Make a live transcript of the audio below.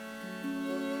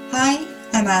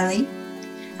I'm Ali.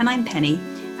 And I'm Penny,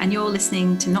 and you're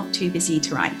listening to Not Too Busy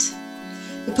to Write,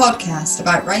 the podcast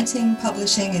about writing,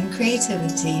 publishing and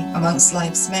creativity amongst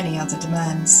life's many other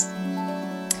demands.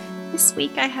 This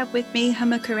week I have with me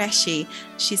Huma Qureshi.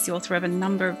 She's the author of a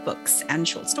number of books and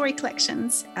short story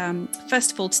collections.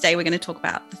 First of all, today we're going to talk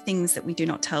about The Things That We Do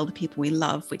Not Tell the People We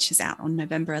Love, which is out on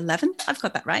November 11th. I've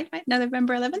got that right? No,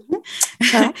 November 11th?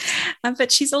 Yeah.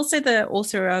 But she's also the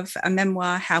author of a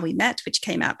memoir, How We Met, which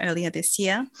came out earlier this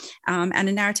year, and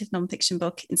a narrative nonfiction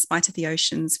book, In Spite of the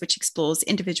Oceans, which explores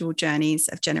individual journeys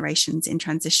of generations in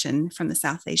transition from the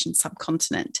South Asian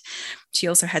subcontinent. She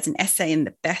also has an essay in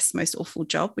The Best, Most Awful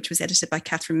Job, which was edited by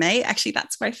Catherine May. Actually,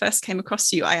 that's where I first came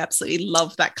across you. I absolutely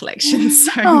love that collection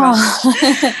so much.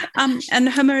 And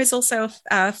Huma is also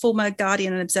a former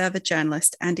Guardian and Observer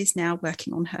journalist and is now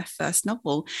working on her first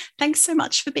novel. Thanks so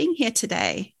much for being here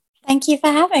today. Thank you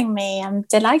for having me. I'm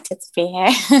delighted to be here.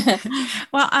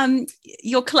 Well,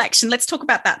 your collection, let's talk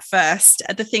about that first.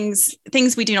 The things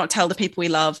we do not tell the people we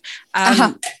love.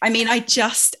 I mean, I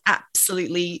just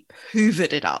absolutely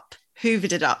hoovered it up.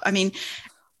 I mean,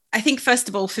 I think, first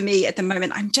of all, for me at the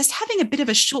moment, I'm just having a bit of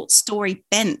a short story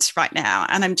bent right now,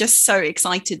 and I'm just so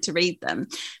excited to read them.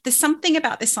 There's something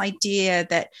about this idea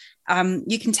that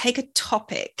you can take a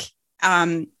topic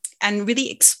and really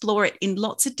explore it in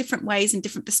lots of different ways and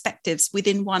different perspectives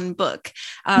within one book.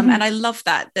 And I love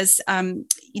that. There's,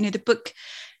 the book,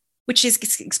 which is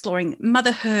exploring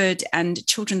motherhood and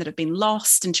children that have been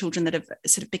lost and children that have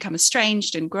sort of become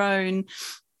estranged and grown,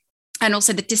 and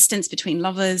also the distance between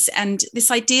lovers, and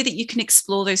this idea that you can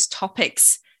explore those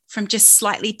topics from just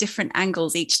slightly different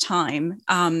angles each time.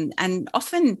 And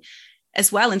often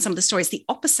as well in some of the stories, the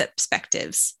opposite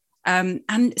perspectives. And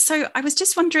so I was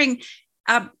just wondering,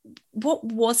 what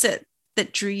was it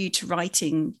that drew you to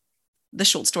writing the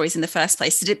short stories in the first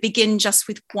place? Did it begin just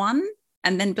with one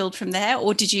and then build from there?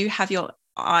 Or did you have your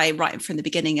eye right from the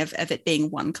beginning of it being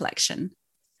one collection?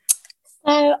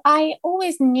 So I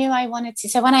always knew I wanted to.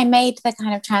 So when I made the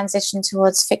kind of transition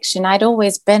towards fiction, I'd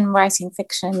always been writing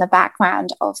fiction in the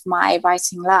background of my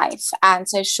writing life. And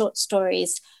so short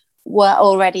stories were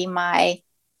already my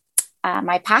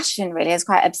passion, really. I was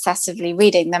quite obsessively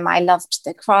reading them. I loved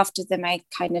the craft of them. I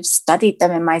kind of studied them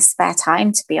in my spare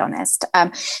time, to be honest.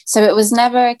 So it was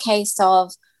never a case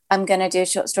of, I'm going to do a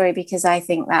short story because I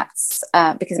think that's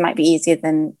because it might be easier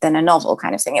than a novel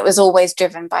kind of thing. It was always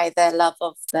driven by the love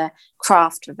of the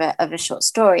craft of a short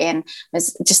story, and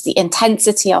was just the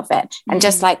intensity of it. And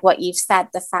just like what you've said,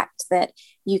 the fact that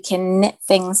you can knit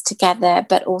things together,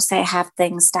 but also have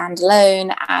things stand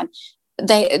alone, and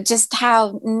they just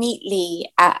how neatly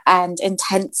and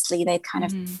intensely they kind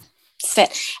of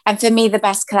fit. And for me, the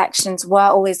best collections were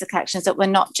always the collections that were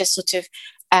not just sort of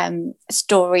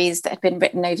stories that had been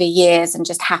written over years and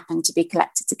just happened to be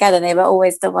collected together. They were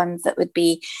always the ones that would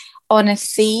be on a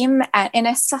theme in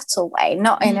a subtle way,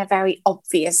 not in a very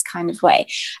obvious kind of way.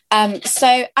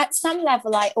 So at some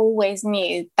level, I always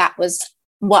knew that was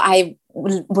what I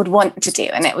would want to do.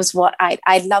 And it was what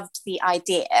I loved, the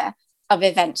idea of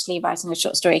eventually writing a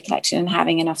short story collection and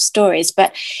having enough stories.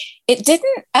 But it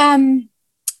didn't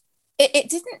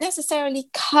it didn't necessarily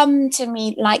come to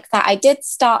me like that. I did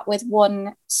start with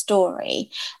one story,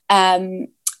 and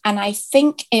I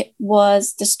think it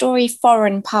was the story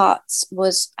Foreign Parts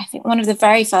was, I think, one of the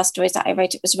very first stories that I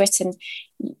wrote. It was written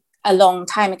a long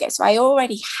time ago, so I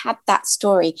already had that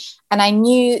story, and I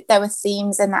knew there were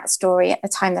themes in that story at the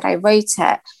time that I wrote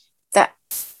it that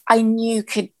I knew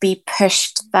could be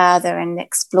pushed further and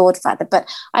explored further. But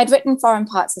I'd written Foreign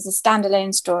Parts as a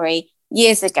standalone story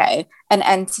years ago and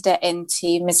entered it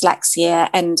into Mislexia,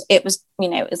 and it was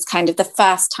kind of the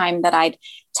first time that I'd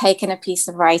taken a piece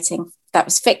of writing that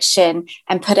was fiction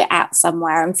and put it out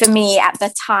somewhere. And for me at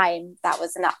the time, that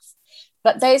was enough.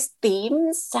 But those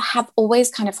themes have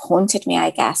always kind of haunted me,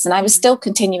 I guess. And I was still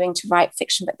continuing to write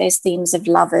fiction, but those themes of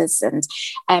lovers and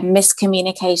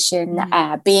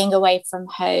miscommunication, being away from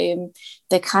home,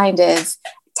 the kind of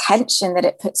tension that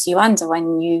it puts you under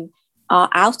when you are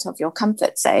out of your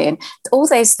comfort zone. All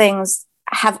those things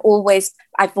I've always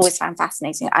found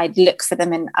fascinating. I'd look for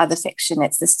them in other fiction.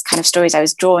 It's this kind of stories I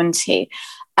was drawn to.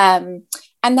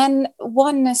 And then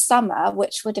one summer,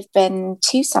 which would have been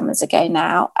 2 summers ago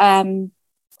now, or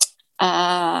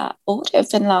would it have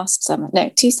been last summer? No,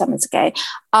 2 summers ago,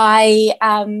 I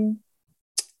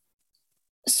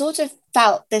sort of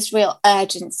felt this real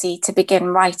urgency to begin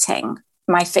writing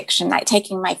my fiction, like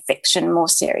taking my fiction more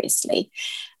seriously.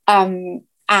 And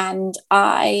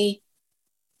I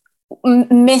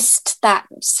missed that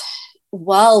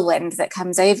whirlwind that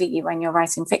comes over you when you're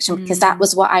writing fiction, because that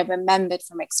was what I remembered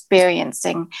from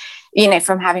experiencing, you know,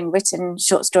 from having written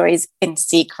short stories in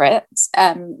secret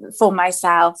for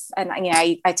myself. And, you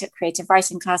know, I took creative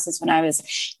writing classes when I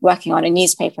was working on a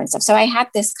newspaper and stuff. So I had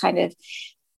this kind of,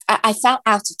 I felt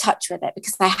out of touch with it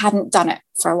because I hadn't done it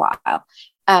for a while.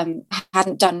 I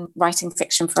hadn't done writing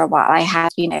fiction for a while. I had,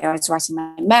 you know, I was writing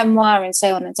my memoir and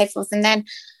so on and so forth. And then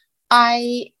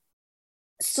I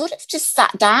sort of just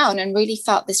sat down and really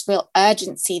felt this real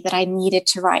urgency that I needed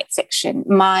to write fiction.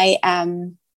 My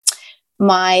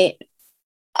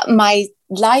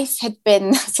life had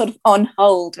been sort of on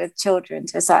hold with children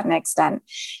to a certain extent,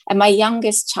 and my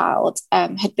youngest child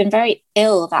had been very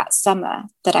ill that summer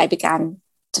that I began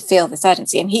to feel this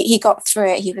urgency, and he got through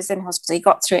it. He was in hospital, he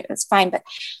got through it, it was fine. But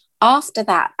after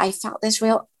that, I felt this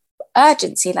real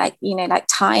urgency, like, you know, like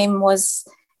time was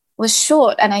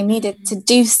short and I needed to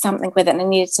do something with it, and I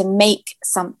needed to make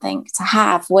something to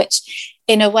have, which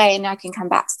in a way, and I can come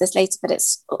back to this later, but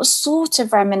it's sort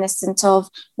of reminiscent of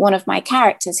one of my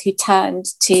characters who turned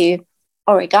to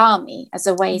origami as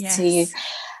a way to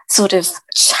sort of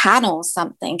channel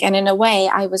something. And in a way,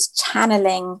 I was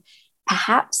channeling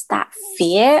perhaps that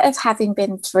fear of having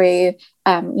been through,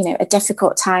 you know, a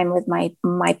difficult time with my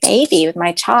baby, with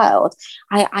my child.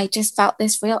 I just felt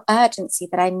this real urgency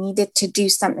that I needed to do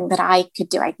something that I could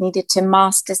do. I needed to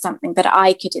master something that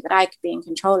I could do, that I could be in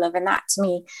control of. And that to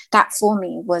me, that for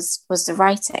me was the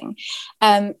writing.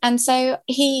 And so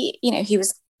he, you know, he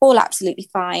was all absolutely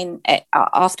fine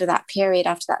after that period,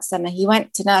 after that summer. He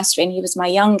went to nursery and he was my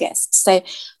youngest. So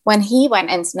when he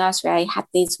went into nursery, I had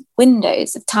these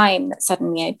windows of time that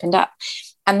suddenly opened up.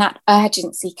 And that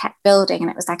urgency kept building.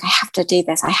 And it was like, I have to do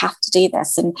this. I have to do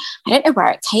this. And I don't know where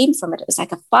it came from, but it was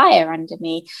like a fire under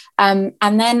me. And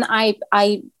then I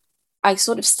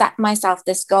sort of set myself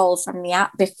this goal from the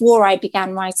out before I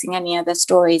began writing any other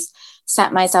stories,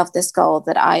 set myself this goal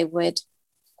that I would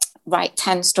write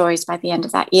 10 stories by the end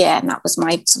of that year. And that was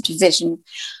my sort of vision.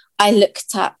 I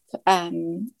looked up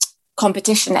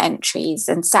competition entries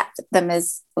and set them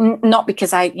as, not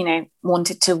because I, you know,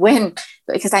 wanted to win,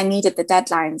 but because I needed the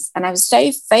deadlines. And I was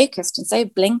so focused and so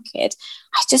blinkered,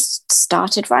 I just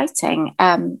started writing,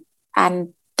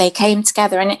 and they came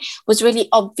together. And it was really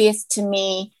obvious to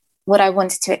me what I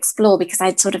wanted to explore, because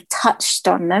I'd sort of touched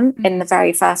on them in the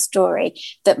very first story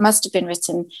that must have been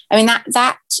written. I mean,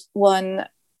 that one,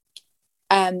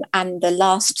 and the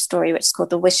last story, which is called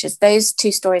The Wishes, those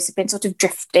two stories have been sort of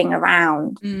drifting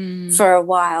around for a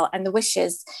while. And The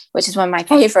Wishes, which is one of my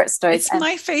favourite stories. It's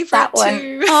my favourite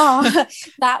too.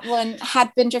 That one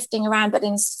had been drifting around, but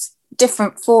in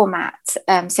different format.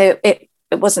 So it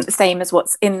wasn't the same as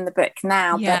what's in the book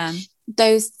now. Yeah. But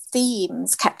those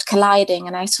themes kept colliding,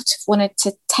 and I sort of wanted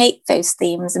to take those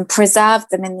themes and preserve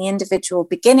them in the individual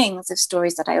beginnings of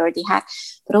stories that I already had,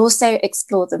 but also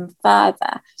explore them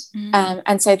further.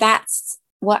 And so that's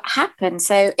what happened.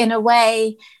 So in a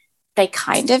way, they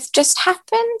kind of just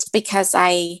happened because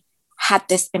I had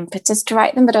this impetus to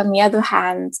write them, but on the other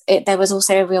hand, there was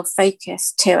also a real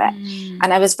focus to it.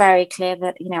 And I was very clear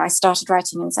that, you know, I started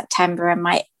writing in September, and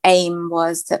my aim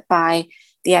was that by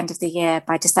the end of the year,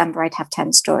 by December, I'd have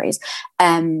 10 stories.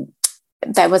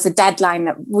 There was a deadline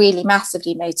that really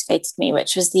massively motivated me,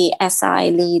 which was the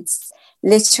SI Leeds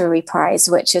Literary Prize,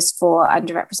 which is for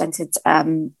underrepresented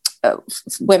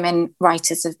women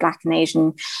writers of Black and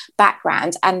Asian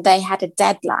background. And they had a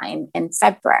deadline in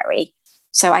February.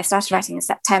 So I started writing in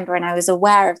September, and I was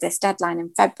aware of this deadline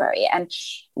in February. And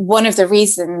one of the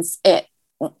reasons it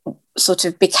sort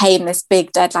of became this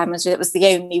big deadline was it was the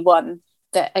only one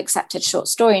that accepted short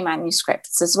story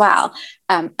manuscripts as well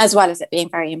as it being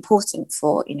very important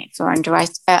for, you know, for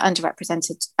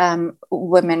underrepresented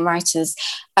women writers.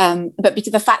 But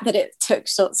because the fact that it took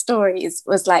short stories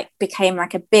became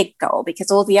like a big goal,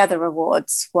 because all the other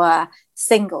awards were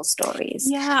single stories.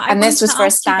 Yeah, and this was for a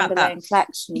standalone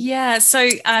collection. Yeah, so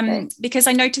because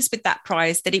I noticed with that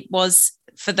prize that it was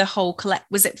for the whole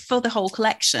was it for the whole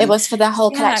collection? It was for the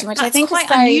whole collection, which I think quite is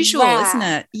very unusual, rare. Isn't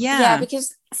it? Yeah,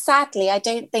 because sadly, I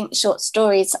don't think short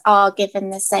stories are given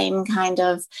the same kind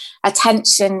of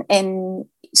attention in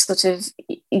sort of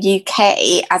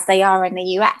UK as they are in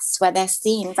the US, where they're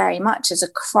seen very much as a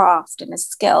craft and a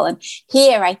skill. And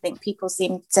here, I think people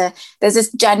there's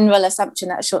this general assumption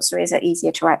that short stories are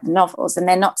easier to write than novels, and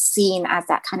they're not seen as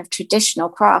that kind of traditional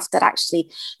craft that actually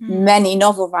many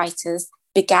novel writers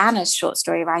began as short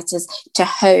story writers to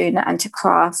hone and to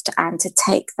craft and to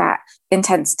take that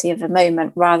intensity of a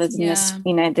moment rather than this,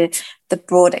 you know, the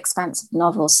broad expanse of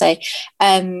novel. So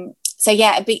so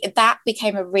yeah, that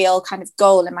became a real kind of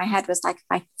goal in my head, was like, if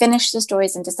I finish the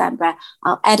stories in December,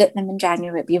 I'll edit them in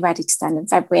January, it'll be ready to send in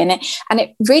February. And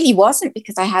it really wasn't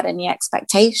because I had any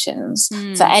expectations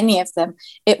for any of them.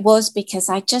 It was because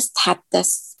I just had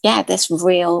this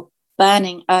real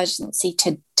burning urgency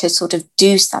to sort of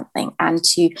do something and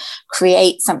to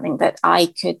create something that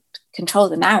I could control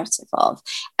the narrative of.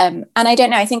 And I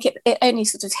don't know, I think it only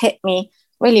sort of hit me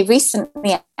really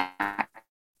recently,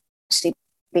 actually,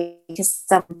 because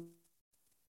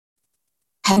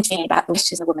about the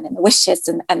wishes of a woman and the wishes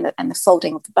and the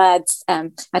folding of the birds.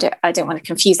 I don't want to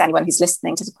confuse anyone who's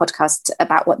listening to the podcast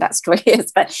about what that story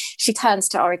is, but she turns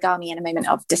to origami in a moment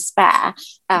of despair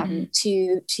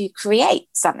to create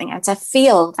something and to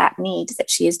feel that need that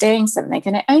she is doing something.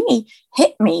 And it only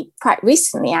hit me quite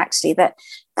recently, actually, that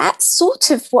that's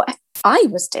sort of what I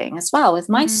was doing as well with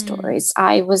my stories.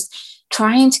 I was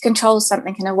trying to control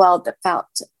something in a world that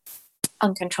felt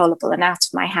uncontrollable and out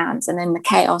of my hands, and in the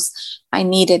chaos I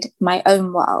needed my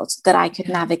own world that I could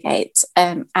navigate,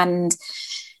 and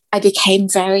I became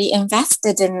very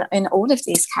invested in all of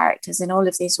these characters, in all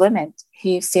of these women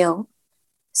who feel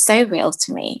so real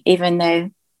to me, even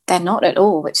though they're not at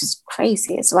all, which is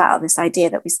crazy as well, this idea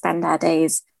that we spend our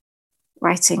days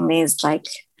writing these like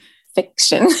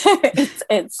fiction.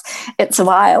 it's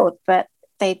wild, but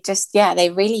they just they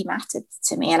really mattered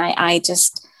to me. And I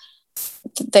just,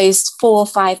 those 4 or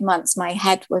 5 months, my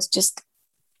head was just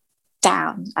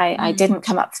down. I didn't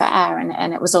come up for air,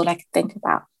 and it was all I could think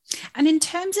about. And in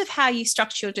terms of how you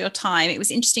structured your time, it was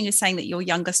interesting you're saying that your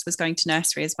youngest was going to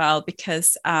nursery as well,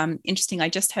 because interesting, I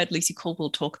just heard Lucy Caldwell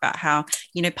talk about how,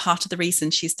 part of the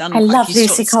reason she's done, I love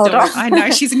Lucy Caldwell. I know,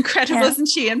 she's incredible, isn't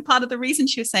she? And part of the reason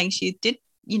she was saying she did,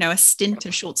 a stint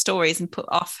of short stories and put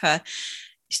off her,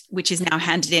 which is now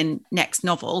handed in, next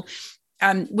novel,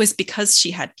 was because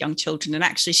she had young children. And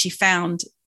actually she found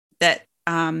that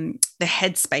the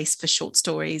headspace for short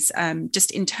stories,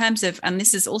 just in terms of, and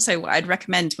this is also what I'd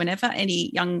recommend whenever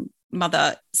any young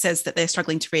mother says that they're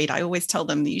struggling to read, I always tell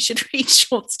them that you should read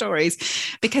short stories,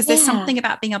 because there's something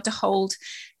about being able to hold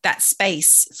that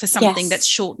space for something that's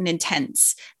short and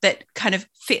intense that kind of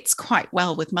fits quite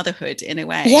well with motherhood in a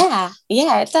way. Yeah,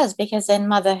 it does, because in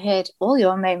motherhood all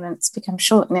your moments become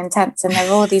short and intense, and there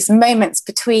are all these moments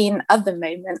between other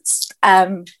moments,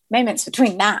 moments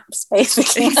between naps,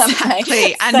 basically.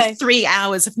 Exactly. And 3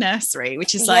 hours of nursery,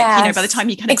 which is like, by the time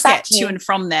you kind of get to and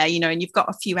from there, and you've got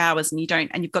a few hours and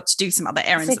you've got to do some other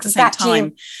errands at the same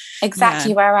time.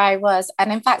 Exactly where I was.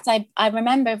 And in fact, I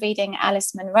remember reading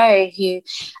Alice Munro, who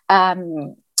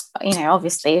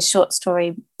obviously a short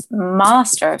story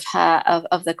master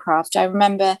of the craft. I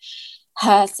remember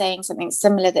her saying something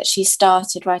similar, that she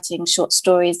started writing short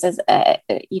stories as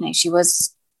she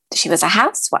was a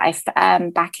housewife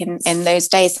back in those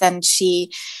days, and she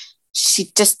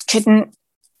just didn't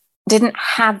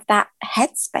have that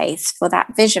headspace for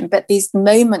that vision, but these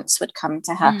moments would come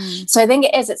to her. So I think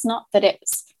it's not that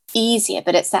it's easier,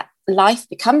 but it's that life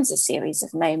becomes a series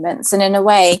of moments. And in a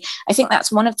way, I think that's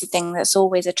one of the things that's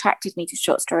always attracted me to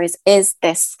short stories, is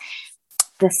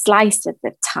the slice of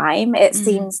the time. It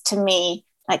seems to me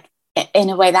like, in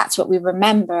a way, that's what we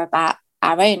remember about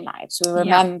our own lives. We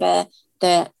remember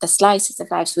the slices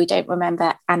of lives. We don't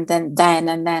remember and then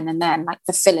like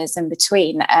the fillers in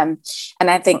between. And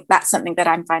I think that's something that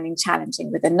I'm finding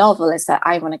challenging with a novel, is that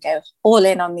I want to go all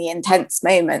in on the intense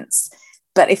moments,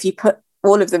 but if you put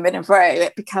all of them in a row,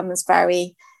 it becomes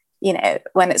very,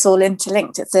 when it's all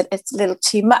interlinked, it's a little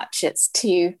too much. It's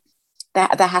too, there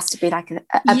has to be like a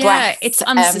breath. It's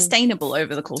unsustainable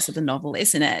over the course of the novel,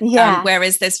 isn't it?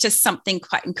 Whereas there's just something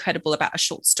quite incredible about a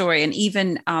short story. And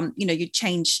even you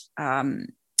change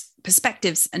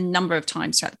perspectives a number of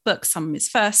times throughout the book. Some is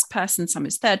first person, some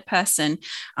is third person,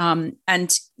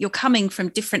 and you're coming from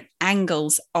different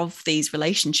angles of these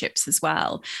relationships as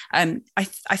well. I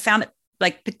found it,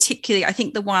 like, particularly, I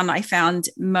think the one I found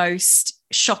most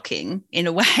shocking in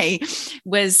a way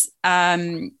was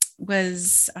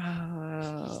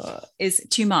is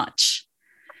Too Much,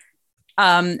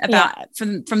 about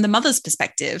from the mother's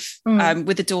perspective,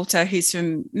 with a daughter who's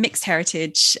from mixed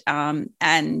heritage,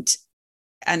 and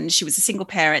she was a single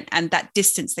parent, and that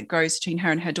distance that grows between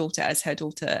her and her daughter as her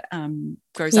daughter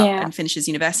grows up and finishes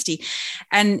university.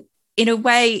 And in a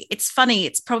way, it's funny,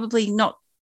 it's probably not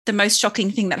the most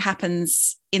shocking thing that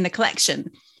happens in the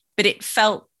collection, but it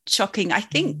felt shocking, I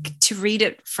think, to read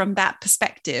it from that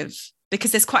perspective, because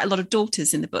there's quite a lot of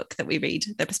daughters in the book that we read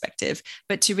their perspective,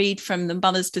 but to read from the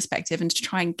mother's perspective and to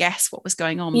try and guess what was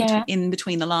going on in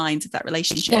between the lines of that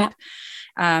relationship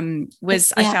I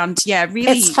found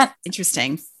really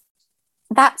interesting.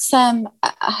 That's in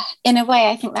a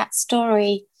way, I think that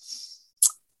story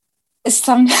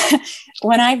some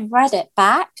when I've read it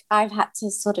back, I've had to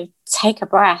sort of take a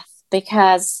breath,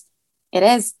 because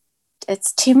it's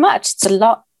too much. It's a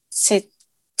lot to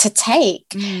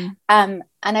take. And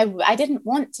I didn't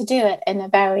want to do it in a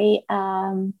very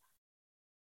in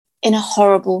a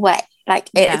horrible way. Like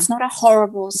it's not a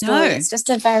horrible story. It's just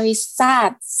a very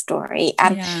sad story.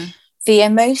 And the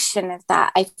emotion of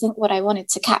that, I think what I wanted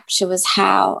to capture was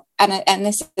how, and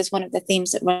this is one of the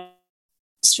themes that runs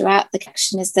throughout the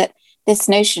collection, is that this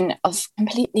notion of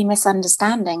completely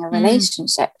misunderstanding a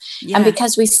relationship. And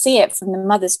because we see it from the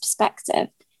mother's perspective,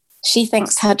 she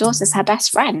thinks her daughter's her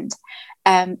best friend.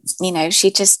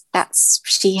 She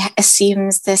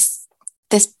assumes this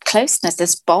closeness,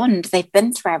 this bond. They've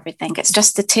been through everything. It's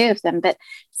just the two of them. But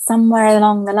somewhere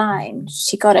along the line,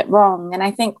 she got it wrong. And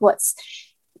I think what's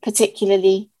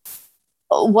particularly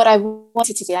what I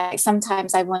wanted to do, like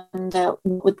sometimes I wonder,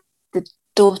 would the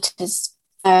daughter's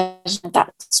version of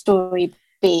that story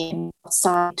be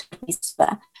outside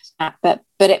but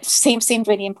it seemed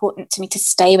really important to me to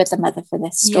stay with the mother for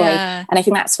this story. And I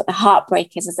think that's what the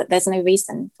heartbreak is that there's no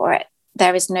reason for it.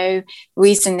 There is no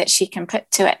reason that she can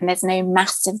put to it, and there's no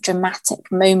massive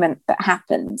dramatic moment that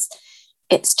happens.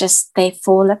 It's just they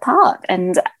fall apart,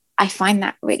 and I find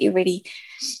that really, really,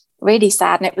 really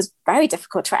sad. And it was very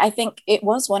difficult to write. I think it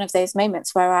was one of those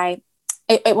moments where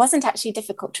it wasn't actually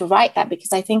difficult to write that,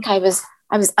 because I think I was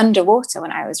underwater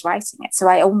when I was writing it. So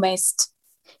I almost,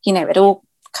 it all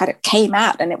kind of came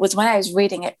out. And it was when I was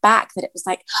reading it back that it was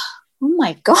like, oh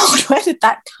my God, where did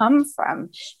that come from?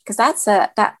 Because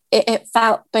it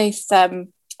felt both, I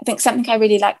think something I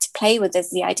really like to play with is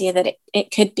the idea that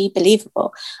it could be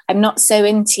believable. I'm not so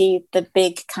into the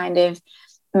big kind of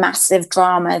massive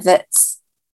drama that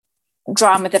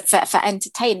for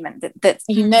entertainment that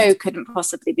couldn't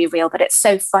possibly be real, but it's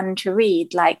so fun to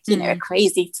read, like a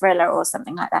crazy thriller or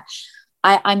something like that.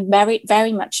 I'm very,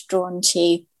 very much drawn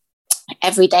to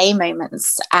everyday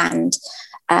moments and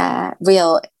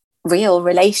real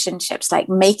relationships, like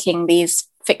making these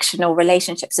fictional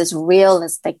relationships as real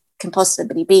as they can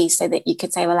possibly be, so that you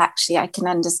could say, well, actually I can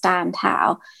understand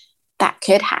how that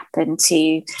could happen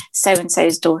to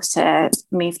so-and-so's daughter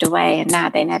moved away and now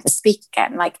they never speak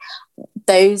again. Like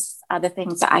those are the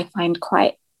things that I find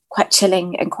quite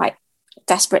chilling and quite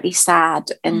desperately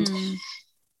sad and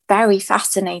very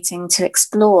fascinating to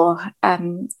explore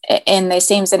in those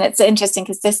themes. And it's interesting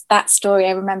because that story,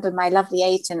 I remember my lovely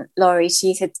agent Laurie,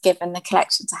 she had given the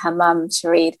collection to her mum to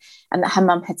read, and that her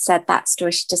mum had said that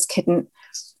story she just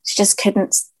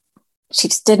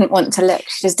didn't want to look.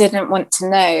 She just didn't want to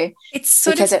know. It's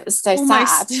because it was so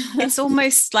sad. It's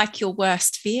almost like your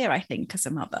worst fear, I think, as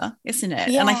a mother, isn't it?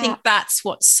 Yeah. And I think that's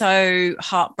what's so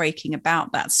heartbreaking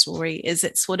about that story is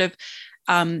it's sort of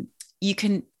you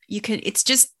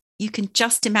can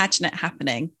just imagine it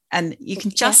happening, and you can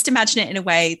just imagine it in a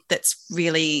way that's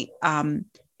really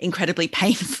incredibly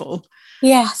painful.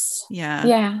 Yes.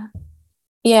 Yeah.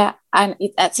 And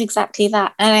that's exactly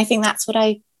that. And I think that's what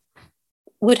I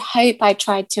would hope I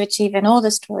tried to achieve in all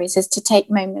the stories, is to take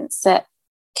moments that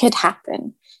could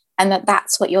happen, and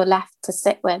that's what you're left to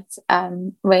sit with,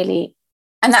 really.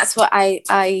 And that's what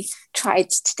I tried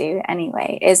to do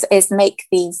anyway, is make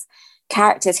these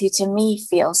characters who to me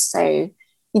feel so,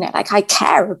 like I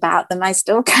care about them, I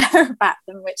still care about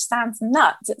them, which sounds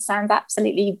nuts. It sounds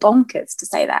absolutely bonkers to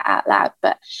say that out loud,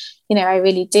 but I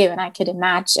really do. And I could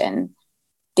imagine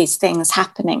these things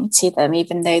happening to them,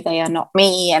 even though they are not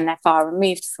me and they're far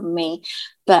removed from me.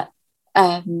 But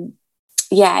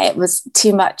it was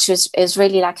too much, is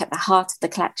really like at the heart of the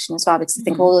collection as well, because I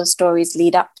think all the stories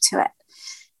lead up to it.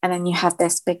 And then you have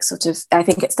this big sort of, I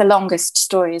think it's the longest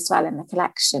story as well in the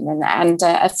collection. And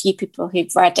a few people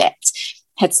who've read it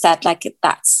had said like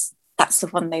that's the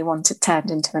one they wanted turned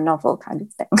into a novel kind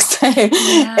of thing. So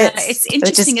it's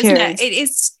interesting, isn't it? It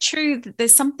is true that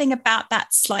there's something about that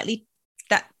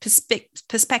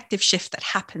perspective shift that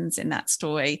happens in that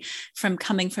story, from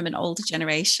coming from an older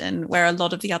generation, where a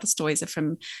lot of the other stories are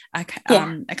from a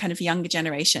kind of younger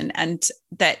generation, and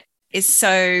that is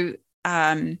so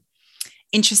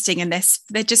interesting. And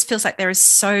there just feels like there is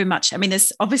so much. I mean,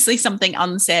 there's obviously something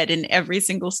unsaid in every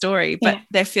single story, but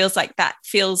there feels like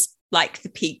the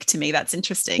peak to me. That's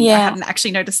interesting. I hadn't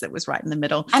actually noticed that it was right in the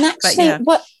middle. And actually,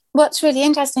 what's really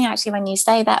interesting actually when you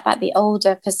say that about the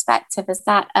older perspective is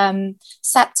that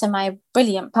Septa, my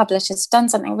brilliant publisher, has done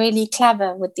something really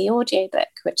clever with the audiobook,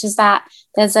 which is that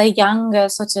there's a younger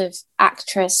sort of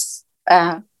actress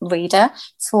reader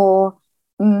for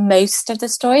most of the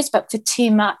stories, but for Too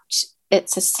Much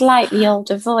it's a slightly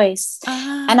older voice.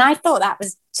 And I thought that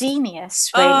was genius,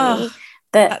 really.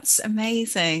 That's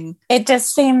amazing. It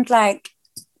just seemed like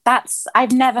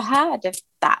I've never heard of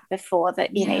that before,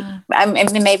 that you know, I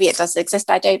mean, maybe it does exist.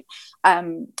 I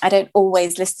don't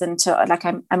always listen to, like,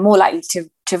 I'm more likely to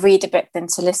read a book than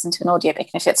to listen to an audiobook,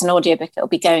 and if it's an audiobook it'll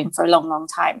be going for a long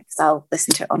time because I'll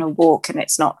listen to it on a walk, and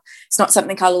it's not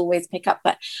something I'll always pick up.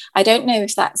 But I don't know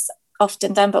if that's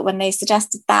often done, but when they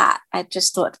suggested that, I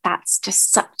just thought that's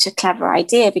just such a clever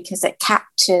idea because it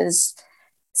captures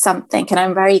something, and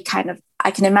I'm very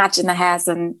I can imagine the hairs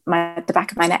on the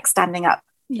back of my neck standing up,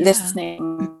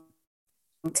 listening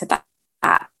to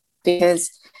that,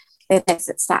 because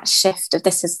it's that shift of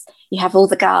you have all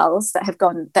the girls that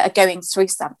are going through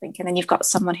something, and then you've got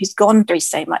someone who's gone through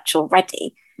so much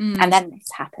already, and then this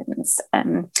happens.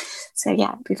 So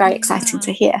yeah, it'd be very exciting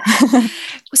to hear.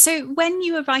 So when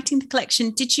you were writing the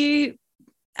collection, did you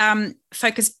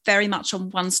focus very much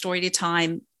on one story at a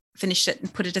time, finish it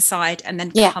and put it aside, and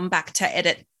then come back to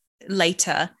edit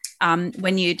later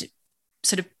when you'd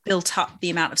sort of built up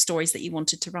the amount of stories that you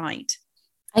wanted to write?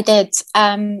 I did.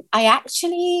 I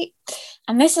actually,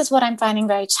 and this is what I'm finding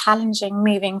very challenging,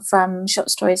 moving from short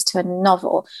stories to a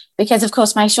novel, because of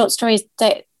course my short stories,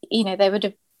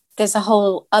 there's a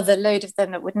whole other load of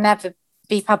them that would never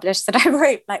be published that I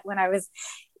wrote, like when I was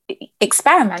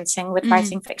experimenting with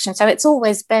writing fiction. So it's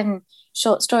always been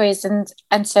short stories,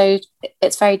 and so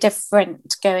it's very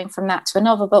different going from that to a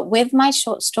novel. But with my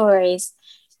short stories,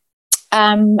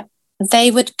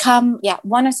 they would come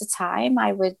one at a time.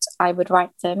 I would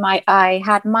write them. I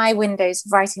had my windows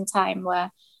of writing time were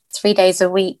 3 days a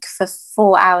week for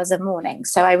 4 hours a morning.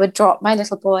 So I would drop my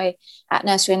little boy at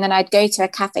nursery, and then I'd go to a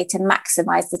cafe to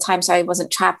maximize the time so I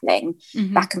wasn't traveling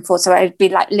back and forth. So I'd be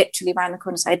like literally around the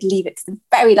corner, so I'd leave it to the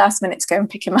very last minute to go and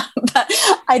pick him up. But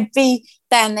I'd be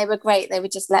there, and they were great. They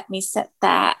would just let me sit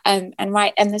there and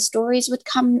write, and the stories would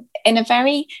come in a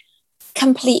very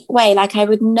complete way. Like, I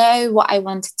would know what I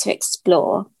wanted to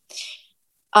explore.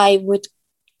 I would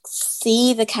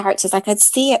see the characters, like I'd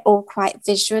see it all quite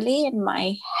visually in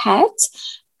my head,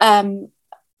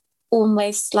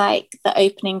 almost like the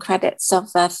opening credits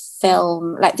of a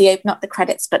film, like not the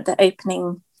credits but the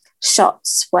opening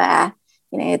shots where,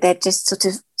 you know, they're just sort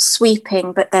of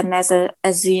sweeping, but then there's a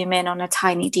zoom in on a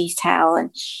tiny detail.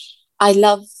 And I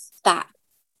love that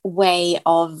way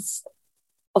of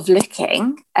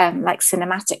looking, like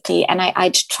cinematically, and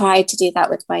I'd try to do that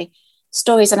with my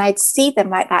stories, and I'd see them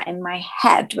like that in my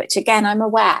head, which again, I'm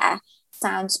aware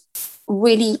sounds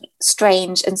really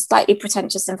strange and slightly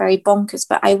pretentious and very bonkers,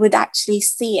 but I would actually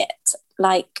see it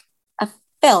like a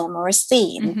film or a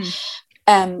scene.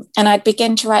 And I'd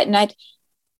begin to write, and I'd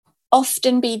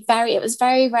often it was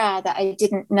very rare that I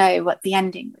didn't know what the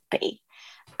ending would be,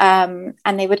 and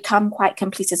they would come quite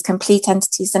complete as complete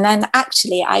entities, and then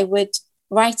actually I would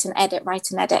write and edit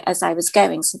as I was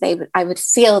going, so I would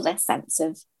feel this sense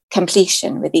of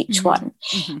completion with each one.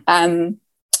 And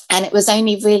it was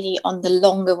only really on the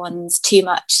longer ones, Too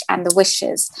Much and The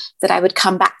Wishes, that I would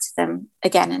come back to them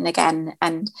again and again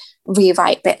and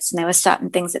rewrite bits, and there were certain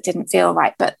things that didn't feel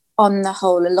right, but on the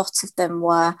whole a lot of them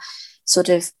were sort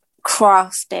of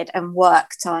crafted and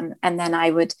worked on, and then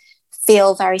I would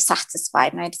feel very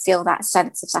satisfied, and I'd feel that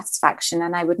sense of satisfaction,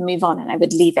 and I would move on and I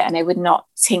would leave it, and I would not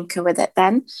tinker with it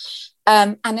then.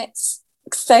 And it's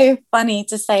so funny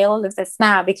to say all of this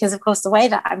now, because of course the way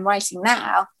that I'm writing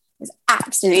now is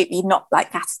absolutely not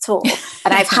like that at all,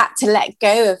 and I've had to let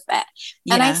go of it.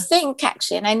 And I think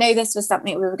actually, and I know this was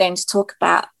something we were going to talk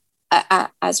about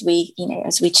as we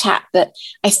chat, but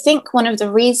I think one of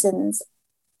the reasons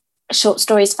short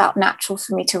stories felt natural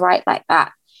for me to write like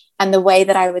that, and the way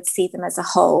that I would see them as a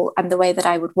whole, and the way that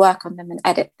I would work on them and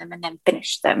edit them and then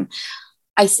finish them,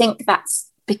 I think that's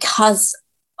because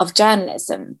of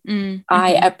journalism.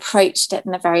 I approached it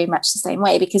in a very much the same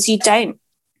way, because you don't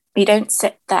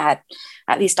sit there,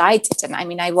 at least I didn't. I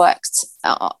mean, I worked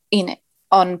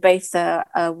on both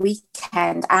a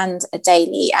weekend and a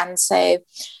daily, and so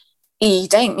you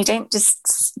don't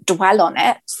just dwell on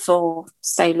it for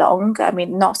so long. I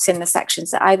mean, not in the sections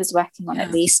that I was working on,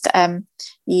 at least.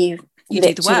 You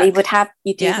literally would have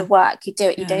the work, you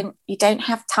do it. You don't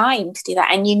have time to do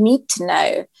that, and you need to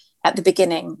know at the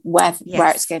beginning where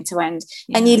it's going to end,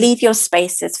 and you leave your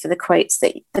spaces for the quotes,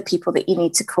 that the people that you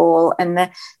need to call, and the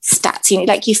stats,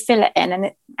 you fill it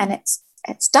in, and it's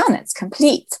done, it's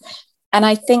complete. And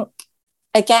I think,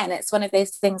 again, it's one of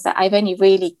those things that I've only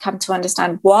really come to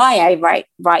understand why I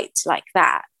write like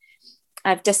that.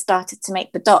 I've just started to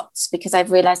make the dots, because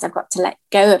I've realized I've got to let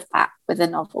go of that with a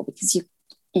novel, because you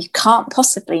can't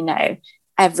possibly know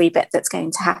every bit that's going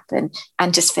to happen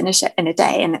and just finish it in a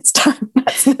day and it's done.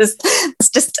 It's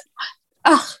just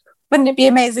wouldn't it be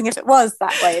amazing if it was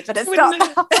that way? But it's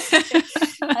not.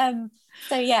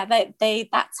 So yeah,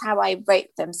 that's how I wrote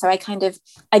them. So I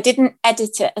didn't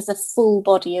edit it as a full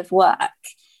body of work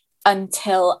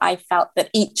until I felt that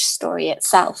each story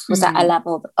itself was at a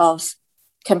level of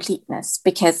completeness,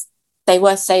 because they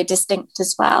were so distinct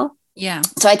as well. Yeah.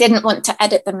 So I didn't want to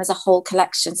edit them as a whole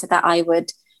collection so that I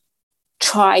would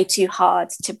try too hard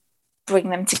to bring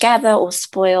them together or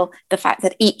spoil the fact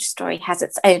that each story has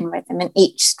its own rhythm and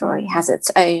each story has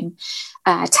its own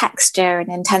texture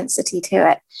and intensity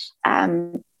to it.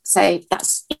 So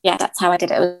that's how I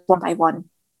did it. It was one by one.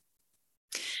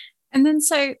 And then,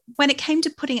 so when it came to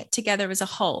putting it together as a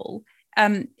whole,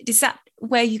 is that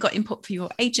where you got input for your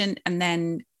agent and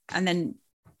then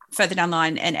further down the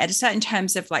line an editor, in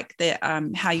terms of like the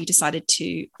how you decided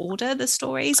to order the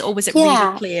stories, or was it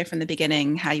really clear from the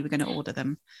beginning how you were going to order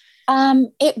them?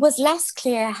 It was less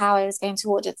clear how I was going to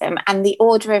order them, and the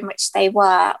order in which they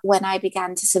were when I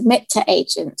began to submit to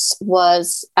agents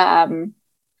was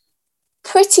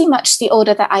pretty much the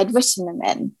order that I'd written them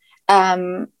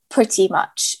in, pretty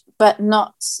much, but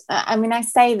not. I mean, I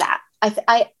say that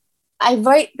I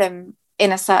wrote them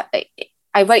in a certain.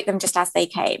 I wrote them just as they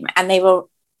came, and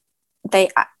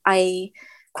I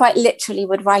quite literally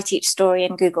would write each story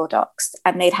in Google Docs,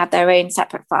 and they'd have their own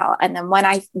separate file. And then when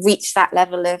I reached that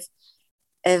level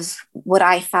of what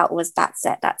I felt was, that's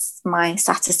it, that's my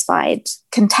satisfied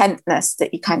contentness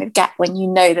that you kind of get when you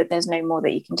know that there's no more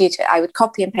that you can do to it, I would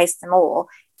copy and paste them all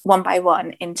one by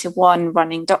one into one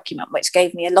running document, which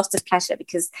gave me a lot of pleasure,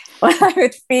 because when I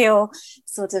would feel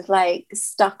sort of like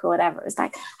stuck or whatever, it was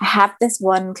like, I have this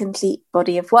one complete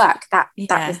body of work that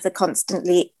was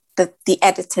the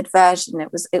edited version.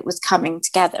 It was coming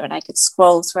together, and I could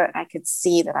scroll through it and I could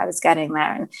see that I was getting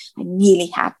there, and I nearly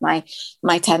had my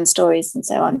 10 stories and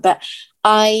so on. But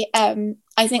I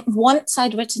think once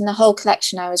I'd written the whole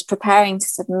collection, I was preparing to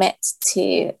submit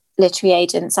to literary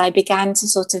agents, I began to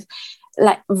sort of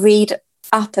like read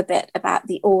up a bit about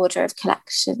the order of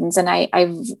collections, and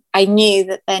I knew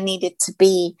that there needed to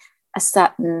be a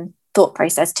certain thought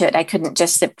process to it. I couldn't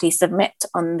just simply submit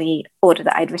on the order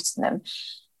that I'd written them.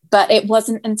 But it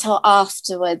wasn't until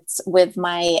afterwards with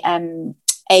my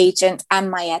agent and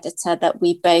my editor that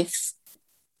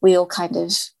we all kind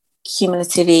of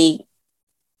cumulatively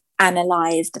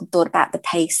analysed and thought about the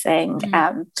pacing.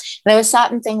 There were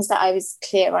certain things that I was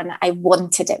clear on. I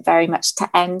wanted it very much to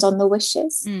end on the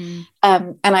wishes,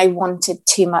 and I wanted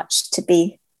too much to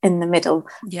be in the middle.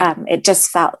 It just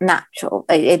felt natural.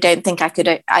 I don't think I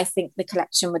could. I think the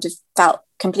collection would have felt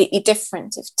completely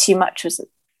different if too much was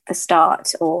the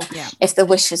start, or if the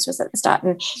wishes was at the start.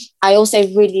 And I also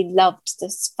really loved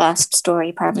this first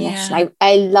story, Premonition.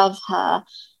 I love her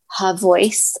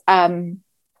voice, and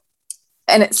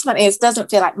it's funny, it doesn't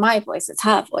feel like my voice, it's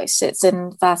her voice, it's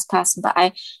in first person, but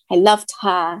I loved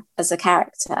her as a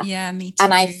character. Me too.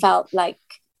 And I felt like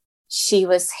she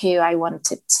was who I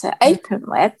wanted to open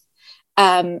with,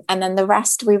 and then the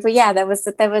rest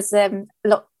there was a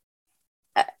lot,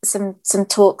 some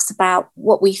talks about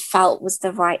what we felt was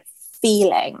the right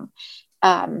feeling,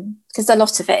 because a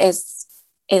lot of it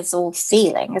is all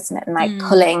feeling, isn't it? And like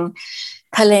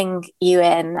pulling you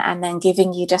in and then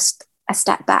giving you just a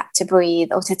step back to breathe,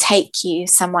 or to take you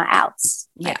somewhere else.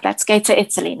 Like, let's go to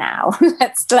Italy now.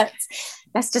 let's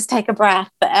just take a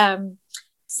breath.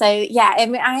 So I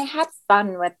mean, I had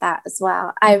fun with that as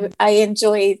well. I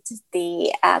enjoyed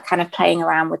the kind of playing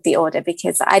around with the order,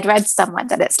 because I'd read somewhere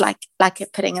that it's like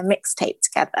putting a mixtape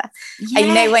together. And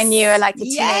you know, when you were like a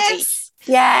teenager,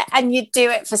 and you do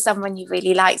it for someone you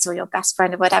really liked, or your best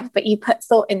friend or whatever, but you put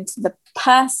thought into the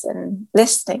person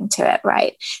listening to it,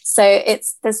 right? So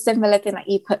it's the similar thing, that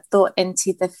you put thought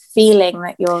into the feeling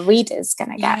that your reader's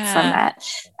going to get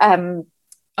from it.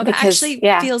 That actually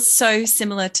feels so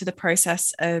similar to the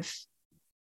process of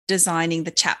designing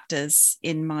the chapters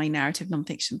in my narrative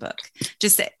nonfiction book.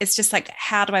 It's just like,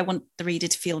 how do I want the reader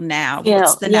to feel now?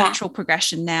 What's the natural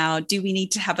progression now? Do we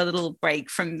need to have a little break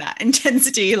from that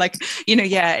intensity? Like,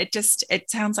 it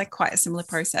sounds like quite a similar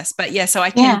process. But so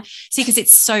I can see, because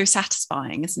it's so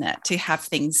satisfying, isn't it, to have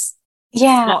things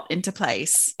slot into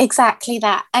place. Exactly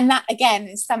that. And that again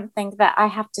is something that I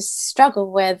have to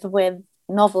struggle with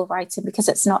novel writing, because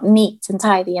it's not neat and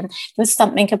tidy. And there's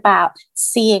something about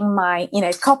seeing my,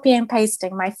 copy and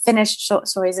pasting my finished short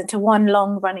stories into one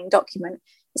long running document.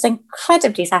 It's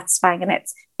incredibly satisfying, and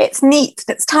it's neat,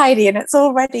 it's tidy, and it's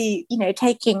already,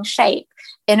 taking shape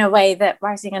in a way that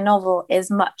writing a novel is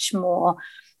much more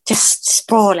just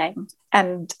sprawling,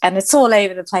 and it's all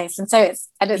over the place. And so it's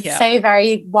so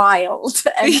very wild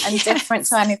and different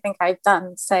to anything I've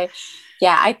done. So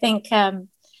I think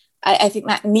I think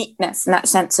that neatness and that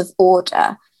sense of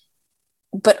order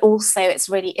but also it's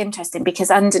really interesting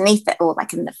because underneath it all,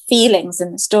 like in the feelings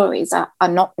and the stories are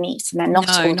not neat and they're not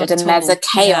ordered, not and there's a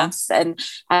chaos and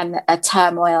a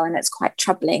turmoil, and it's quite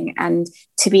troubling. And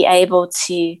to be able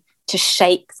to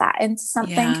shape that into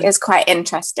something is quite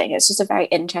interesting. It's just a very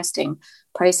interesting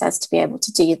process to be able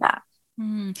to do that.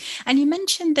 And you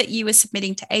mentioned that you were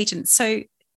submitting to agents. So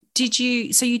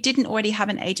you didn't already have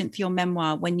an agent for your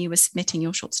memoir when you were submitting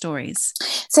your short stories?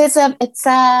 So it's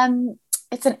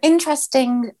an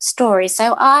interesting story.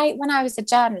 So when I was a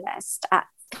journalist at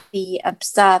the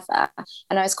Observer,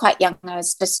 and I was quite young, I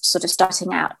was just sort of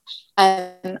starting out,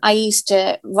 I used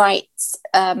to write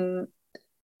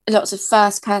lots of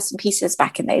first person pieces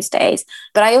back in those days,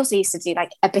 but I also used to do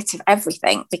like a bit of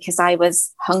everything because I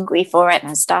was hungry for it and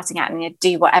I was starting out and I'd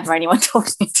do whatever anyone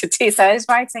told me to do. So I was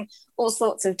writing all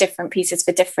sorts of different pieces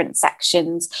for different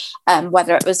sections,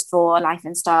 whether it was for Life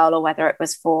and Style or whether it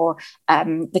was for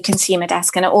the Consumer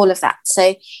Desk and all of that.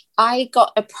 So I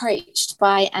got approached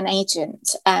by an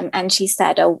agent and she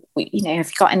said, have you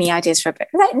got any ideas for a book?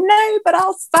 I was like, no, but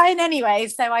I'll sign anyway.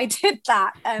 So I did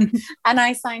that and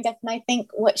I signed up. And I think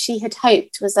what she had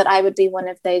hoped was that I would be one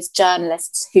of those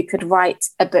journalists who could write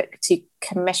a book to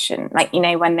commission, like,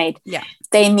 when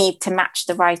they need to match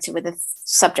the writer with a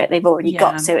subject they've already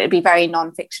got. So it would be very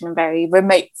non-fiction and very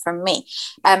remote from me.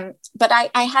 But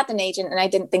I had an agent and I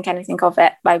didn't think anything of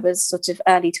it. I was sort of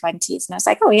early 20s and I was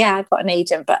like, oh yeah, I've got an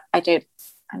agent, but I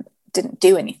didn't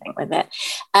do anything with it.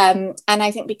 And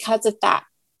I think because of that,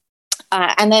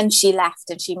 and then she left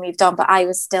and she moved on, but I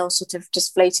was still sort of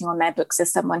just floating on their books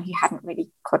as someone who hadn't really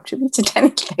contributed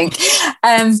anything.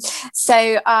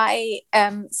 So I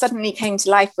suddenly came to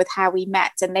life with How We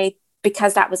Met, and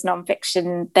because that was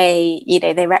nonfiction, they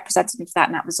represented me for that,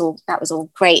 and that was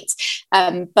all great.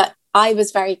 But I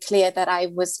was very clear that I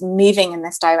was moving in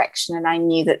this direction, and I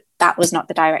knew that was not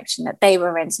the direction that they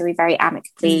were in. So we very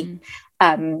amicably,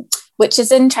 which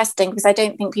is interesting because I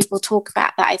don't think people talk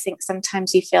about that. I think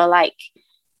sometimes you feel like,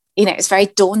 it's very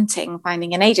daunting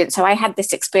finding an agent. So I had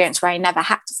this experience where I never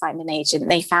had to find an agent.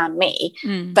 They found me,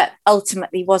 but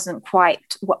ultimately wasn't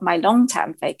quite what my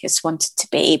long-term focus wanted to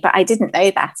be. But I didn't know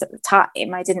that at the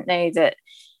time. I didn't know that,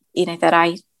 that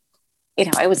I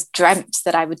was dreamt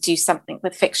that I would do something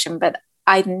with fiction, but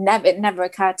it never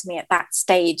occurred to me at that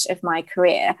stage of my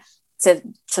career to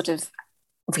sort of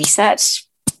research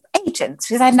agents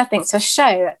because I had nothing to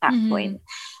show at that point.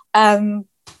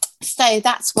 So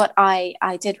that's what I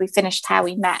did. We finished How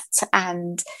We Met,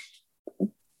 and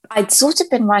I'd sort of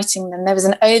been writing them. There was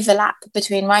an overlap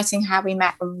between writing How We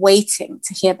Met and waiting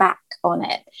to hear back on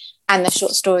it, and the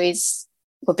short stories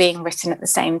were being written at the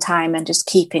same time and just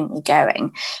keeping me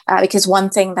going. Because one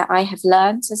thing that I have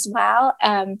learned as well,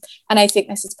 and I think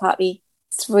this is partly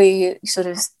through sort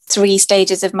of 3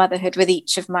 stages of motherhood with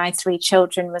each of my 3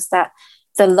 children, was that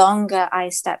the longer I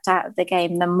stepped out of the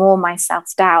game, the more my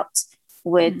self-doubt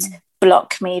would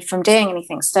block me from doing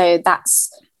anything. So that's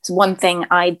one thing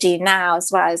I do now as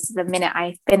well. As the minute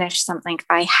I finish something,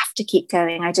 I have to keep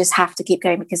going. I just have to keep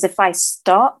going, because if I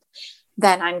stop,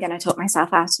 then I'm going to talk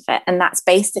myself out of it. And that's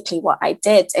basically what I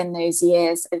did in those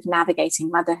years of navigating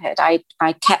motherhood. I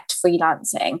kept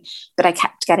freelancing, but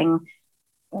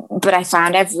I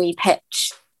found every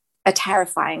pitch a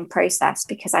terrifying process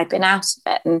because I'd been out of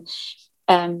it.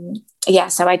 And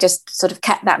so I just sort of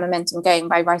kept that momentum going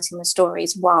by writing the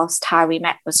stories whilst How We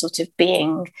Met was sort of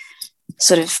being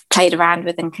sort of played around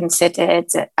with and considered,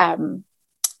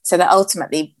 so that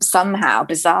ultimately, somehow,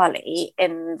 bizarrely,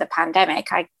 in the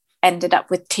pandemic, I ended up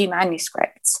with 2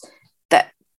 manuscripts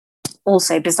that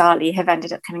also bizarrely have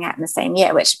ended up coming out in the same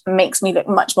year, which makes me look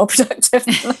much more productive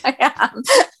than I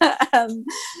am.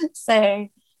 So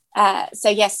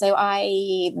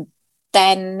I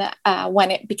then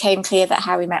when it became clear that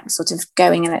How We Met was sort of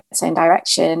going in its own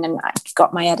direction, and I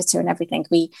got my editor and everything,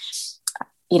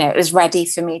 it was ready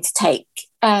for me to take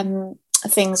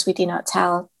Things We Do Not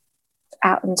Tell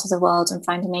out into the world and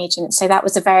find an agent. So that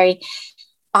was a very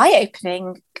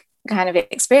eye-opening kind of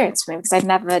experience for me, because I'd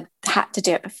never had to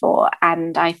do it before,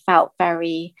 and I felt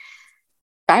very,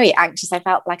 very anxious. I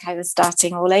felt like I was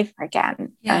starting all over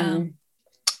again.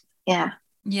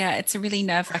 Yeah, it's a really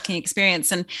nerve-wracking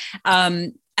experience.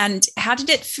 And how did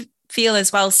it feel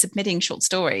as well, submitting short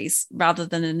stories rather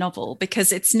than a novel?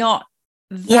 Because it's not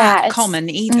that common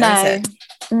either, is it?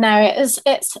 No,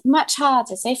 it's much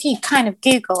harder. So if you kind of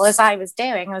Google, as I was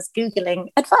doing, I was Googling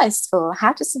advice for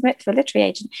how to submit to a literary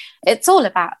agent. It's all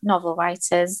about novel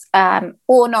writers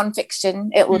or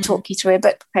non-fiction. It will talk you through a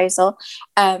book proposal.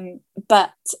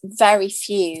 But very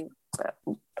few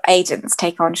agents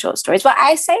take on short stories. Well,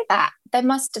 I say that there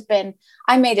must have been,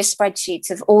 I made a spreadsheet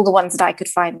of all the ones that I could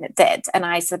find that did, and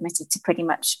I submitted to pretty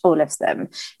much all of them.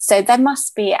 So there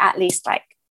must be at least like,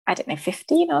 I don't know,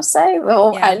 15 or so,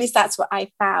 or at least that's what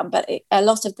I found. But a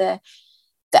lot of the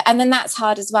and then that's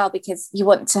hard as well, because you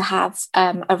want to have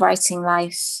a writing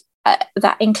life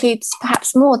that includes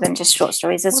perhaps more than just short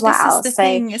stories as well. This is the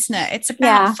thing, isn't it? It's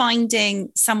about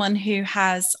finding someone who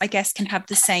has, I guess, can have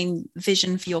the same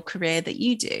vision for your career that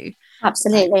you do.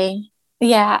 Absolutely.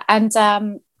 Yeah. And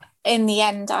in the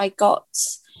end, I got,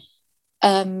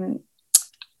 I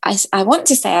want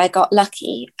to say I got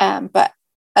lucky, but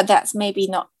that's maybe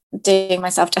not doing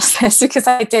myself justice, because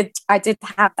I did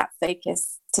have that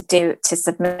focus to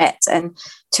submit and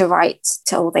to write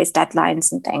to all those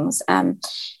deadlines and things.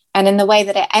 And in the way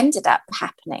that it ended up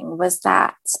happening was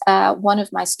that one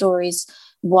of my stories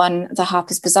won the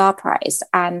Harper's Bazaar Prize,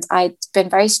 and I'd been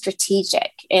very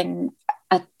strategic in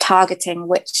targeting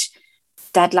which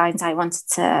deadlines I wanted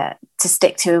to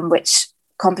stick to and which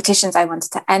competitions I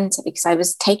wanted to enter, because I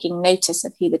was taking notice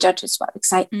of who the judges were,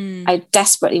 because I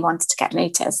desperately wanted to get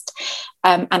noticed,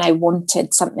 and I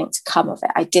wanted something to come of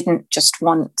it. I didn't just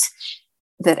want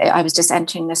that I was just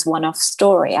entering this one-off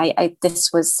story.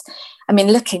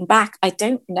 Looking back, I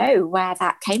don't know where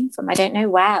that came from. I don't know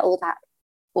where all that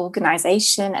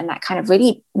organization and that kind of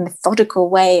really methodical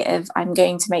way of I'm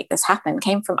going to make this happen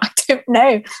came from. I don't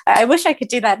know. I wish I could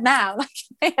do that now, like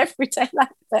in my everyday life.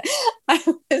 But I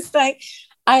was like,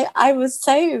 I was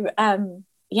so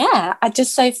I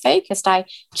just so focused. I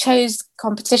chose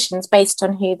competitions based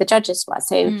on who the judges were.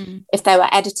 So if there were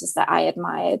editors that I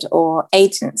admired or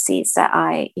agencies that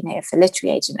if a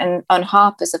literary agent, and on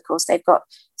Harper's, of course, they've got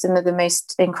some of the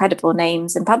most incredible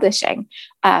names in publishing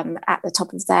at the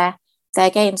top of their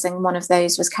games. And one of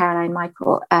those was Caroline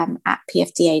Michael at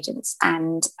PFD Agents.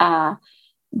 And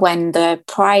when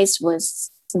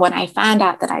I found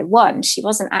out that I won, she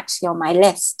wasn't actually on my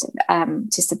list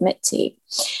to submit to,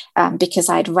 because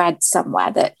I'd read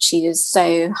somewhere that she was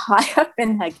so high up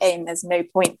in her game, there's no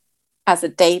point as a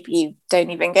debut, don't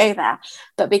even go there.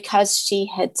 But because she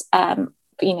had, and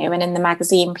in the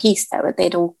magazine piece,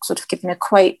 they'd all sort of given a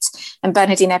quote, and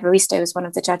Bernardine Evaristo was one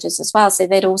of the judges as well. So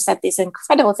they'd all said these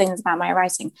incredible things about my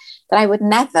writing that I would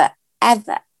never,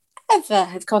 ever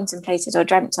have contemplated or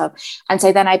dreamt of. And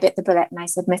so then I bit the bullet and I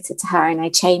submitted to her, and I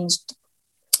changed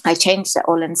it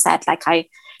all and said, like, I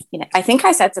think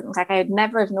I said something like, I would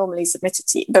never have normally submitted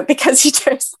to you, but because you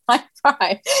chose my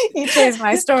prime, you chose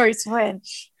my story to win.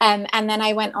 And then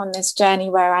I went on this journey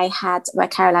where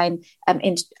Caroline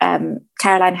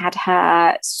had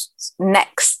her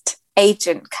next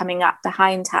agent coming up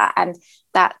behind her, and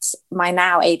that's my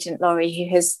now agent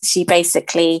Laurie, she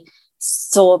basically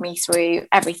saw me through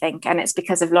everything. And it's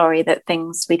because of Laurie that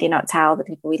Things We Do Not Tell, The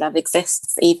People We Love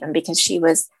exists, even because she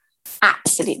was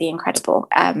absolutely incredible.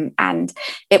 And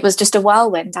it was just a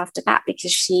whirlwind after that,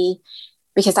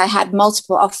 because I had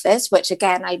multiple offers, which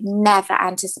again I never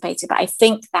anticipated, but I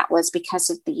think that was because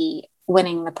of the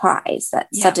winning the prize, that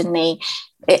suddenly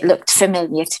it looked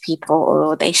familiar to people,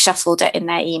 or they shuffled it in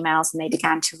their emails and they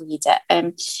began to read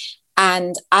it.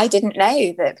 And I didn't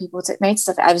know that people took notice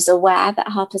of it. I was aware that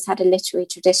Harper's had a literary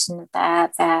tradition there.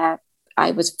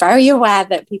 I was very aware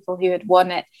that people who had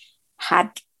won it had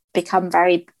become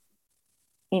very,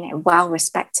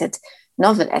 well-respected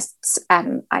novelists.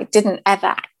 I didn't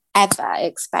ever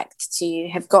expect to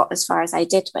have got as far as I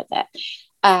did with it.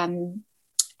 And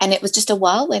it was just a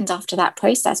whirlwind after that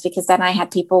process, because then I had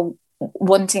people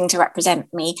wanting to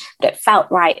represent me, but it felt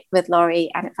right with Laurie,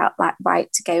 and it felt like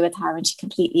right to go with her, and she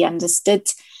completely understood.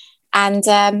 And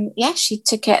she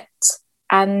took it,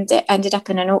 and it ended up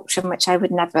in an auction, which I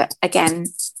would never again,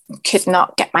 could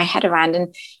not get my head around.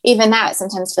 And even now it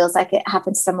sometimes feels like it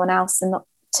happened to someone else and not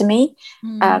to me.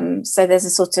 So there's a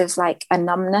sort of like a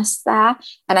numbness there,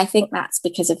 and I think that's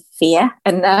because of fear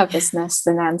and nervousness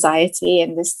and anxiety,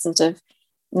 and this sort of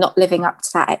not living up to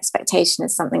that expectation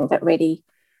is something that really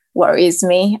worries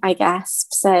me, I guess.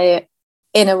 So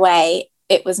in a way,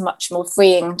 it was much more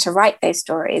freeing to write those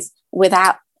stories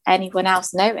without anyone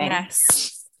else knowing.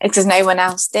 Yes, because no one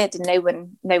else did, and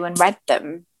no one read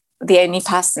them. The only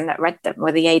person that read them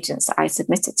were the agents that I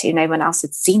submitted to. No one else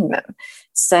had seen them.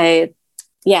 So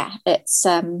yeah,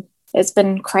 it's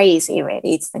been crazy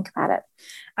really to think about it.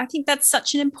 I think that's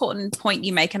such an important point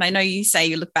you make. And I know you say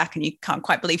you look back and you can't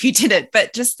quite believe you did it,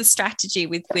 but just the strategy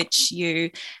with which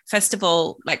you, first of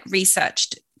all, like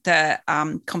researched the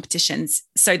competitions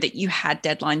so that you had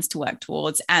deadlines to work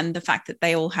towards, and the fact that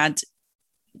they all had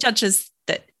judges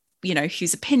that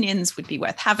whose opinions would be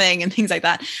worth having and things like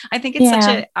that. I think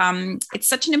it's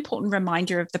such an important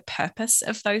reminder of the purpose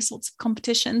of those sorts of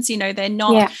competitions. They're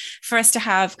not for us to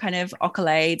have kind of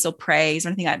accolades or praise or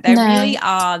anything like that. They really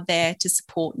are there to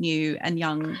support new and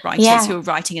young writers who are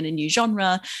writing in a new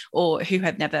genre or who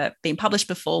have never been published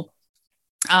before.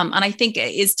 And I think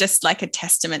it is just like a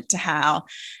testament to how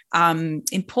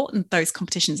important those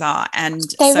competitions are. And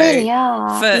they really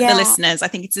are. For the listeners, I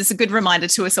think it's just a good reminder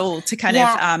to us all to kind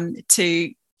of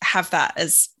to have that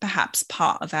as perhaps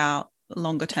part of our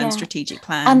longer term strategic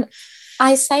plan. And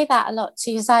I say that a lot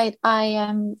too, because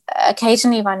I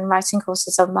occasionally run writing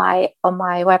courses on my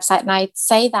website, and I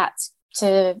say that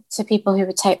to people who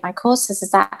would take my courses, is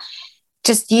that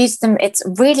just use them. It's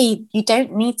really, you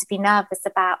don't need to be nervous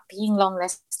about being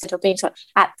longlisted or being short.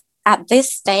 At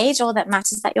this stage, all that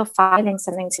matters is that you're filing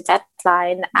something to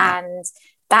deadline, and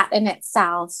that in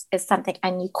itself is something,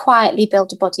 and you quietly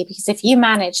build a body, because if you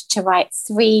manage to write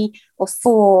 3 or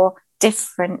 4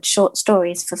 different short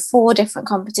stories for 4 different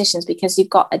competitions because you've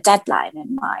got a deadline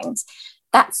in mind,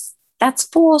 that's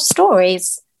 4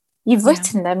 stories. You've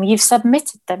written them, you've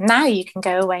submitted them. Now you can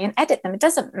go away and edit them. It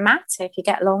doesn't matter if you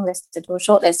get longlisted or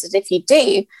shortlisted. If you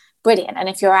do, brilliant. And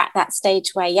if you're at that stage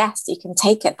where, yes, you can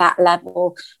take at that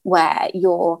level where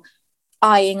you're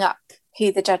eyeing up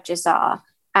who the judges are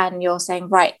and you're saying,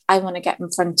 right, I want to get in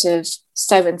front of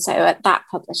so-and-so at that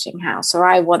publishing house, or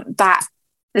I want that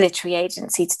literary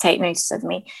agency to take notice of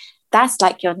me. That's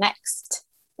like your next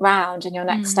round and your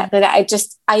next step. But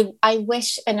I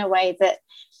wish in a way that,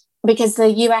 because the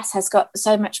US has got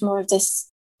so much more of this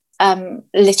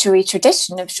literary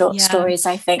tradition of short stories,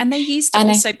 I think. And they used to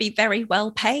also be very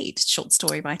well paid short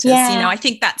story writers. I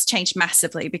think that's changed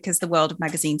massively because the world of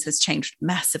magazines has changed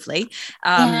massively.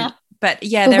 But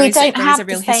there is a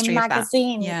real history of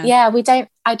that.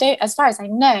 I don't, as far as I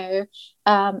know,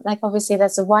 like obviously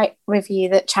there's a White Review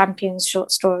that champions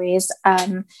short stories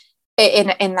in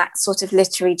that sort of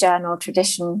literary journal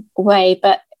tradition way.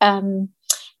 But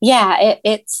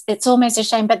it's almost a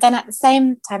shame. But then at the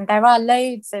same time, there are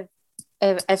loads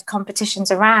of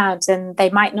competitions around, and they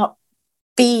might not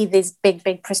be these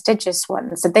big prestigious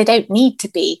ones, and they don't need to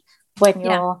be when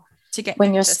you're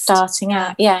starting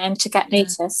out, and to get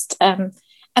noticed.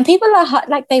 And people are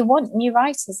like, they want new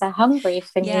writers, they're hungry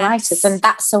for new writers, and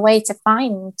that's a way to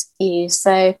find you.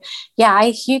 So I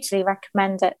hugely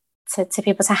recommend it to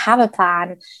people to have a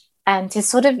plan, and to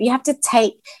sort of, you have to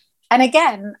take. And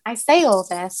again, I say all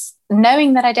this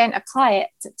knowing that I don't apply it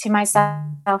to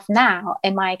myself now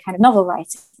in my kind of novel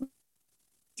writing,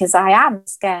 because I am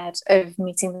scared of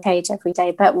meeting the page every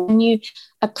day. But when you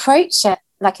approach it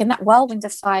like in that whirlwind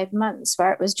of 5 months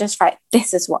where it was just, right,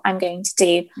 this is what I'm going to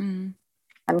do.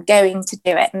 I'm going to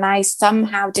do it. And I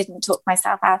somehow didn't talk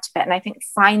myself out of it. And I think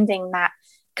finding that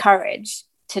courage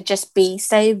to just be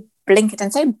so blinkered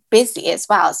and so busy as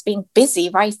well, as being busy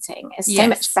writing is so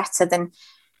much better than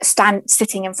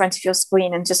sitting in front of your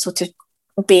screen and just sort of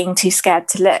being too scared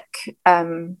to look.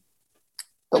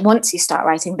 But once you start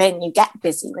writing, then you get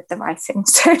busy with the writing.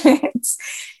 So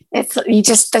it's you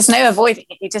just, there's no avoiding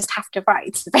it. You just have to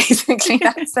write. Basically,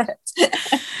 that's it.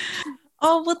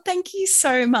 Oh, well, thank you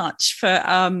so much for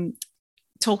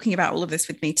talking about all of this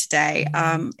with me today.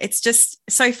 It's just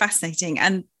so fascinating.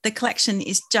 And the collection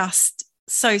is just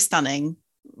so stunning.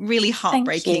 Really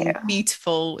heartbreaking,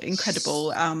 beautiful,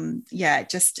 incredible.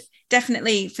 Just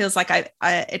definitely feels like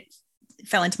it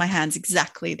fell into my hands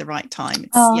exactly the right time.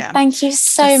 Thank you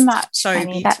so much, so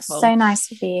Penny. That's so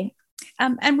nice of you.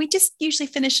 And we just usually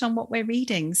finish on what we're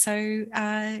reading. So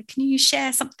can you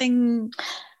share something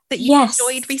that you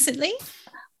enjoyed recently?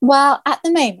 Well, at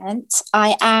the moment,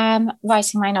 I am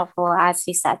writing my novel, as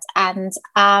you said, and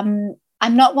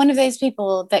I'm not one of those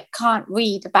people that can't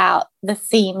read about the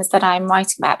themes that I'm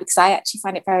writing about, because I actually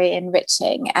find it very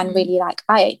enriching and really like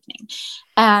eye-opening.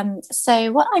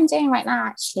 So what I'm doing right now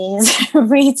actually is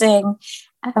reading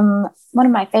one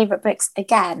of my favourite books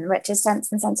again, which is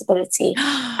Sense and Sensibility.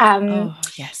 Oh,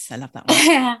 yes, I love that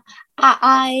one.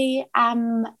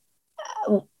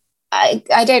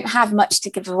 I don't have much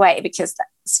to give away because,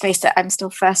 let's face it, I'm still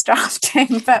first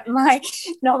drafting, but my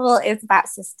novel is about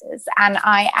sisters, and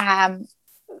I am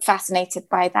fascinated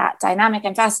by that dynamic.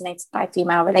 I'm fascinated by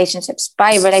female relationships,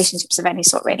 by relationships of any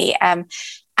sort, really.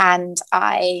 And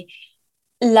I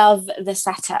love the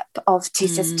setup of two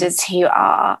sisters who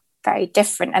are very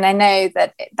different. And I know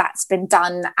that that's been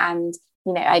done, and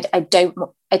I don't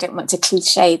want to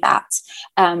cliche that,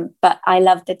 but I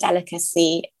love the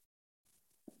delicacy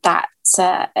that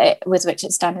with which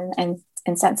it's done in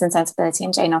Sense and Sensibility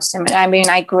and Jane Austen. I mean,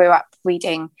 I grew up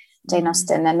reading Jane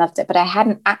Austen and loved it, but I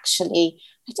hadn't actually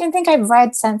I don't think I've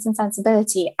read Sense and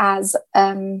Sensibility as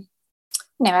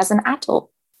as an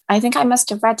adult. I think I must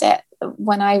have read it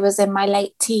when I was in my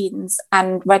late teens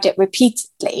and read it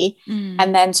repeatedly,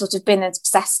 and then sort of been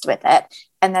obsessed with it,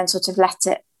 and then sort of let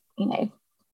it,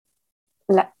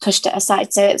 pushed it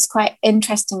aside. So it's quite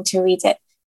interesting to read it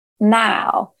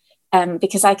now,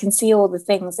 because I can see all the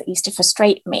things that used to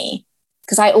frustrate me,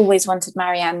 because I always wanted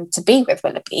Marianne to be with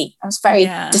Willoughby. I was very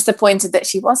disappointed that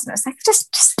she wasn't. I was like,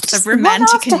 just the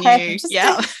romantic in you.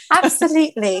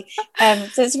 Absolutely.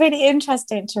 So it's really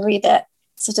interesting to read it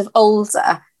sort of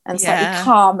older and slightly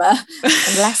calmer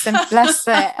and less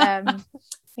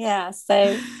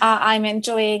so I'm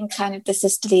enjoying kind of the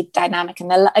sisterly dynamic, and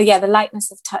the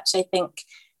lightness of touch, I think,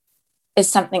 is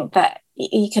something that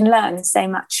you can learn so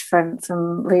much from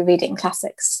rereading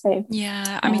classics. So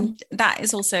I mean, that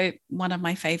is also one of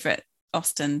my favorite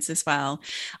Austens as well.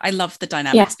 I love the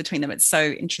dynamics between them. It's so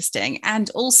interesting,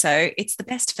 and also it's the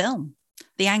best film.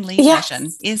 The Ang Lee version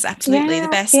is absolutely the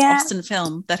best Austen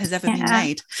film that has ever been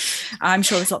made. I'm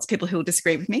sure there's lots of people who will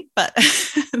disagree with me, but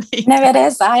no, it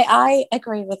is. I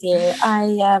agree with you.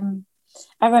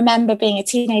 I remember being a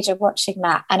teenager watching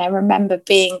that, and I remember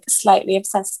being slightly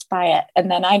obsessed by it.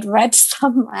 And then I'd read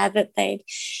somewhere that they'd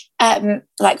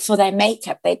like for their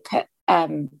makeup, they'd put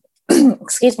they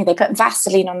put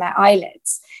Vaseline on their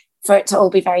eyelids for it to all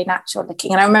be very natural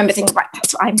looking. And I remember thinking, right,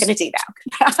 that's what I'm going to do now.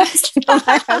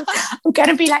 I'm going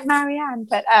to be like Marianne.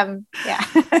 But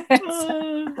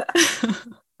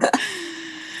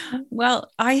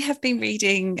Well, I have been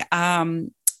reading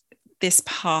this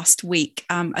past week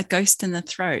A Ghost in the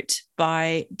Throat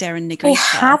by Darren Negreira. We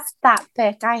have that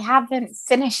book. I haven't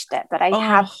finished it, but I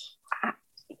have.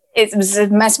 It was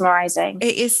mesmerizing.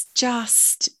 It is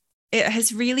just... It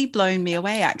has really blown me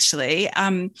away, actually.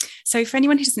 So for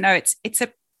anyone who doesn't know, it's a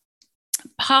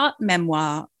part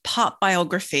memoir, part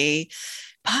biography,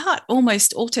 part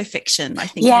almost autofiction, I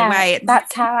think, in a way.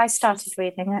 That's how I started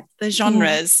reading it. The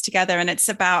genres together. And it's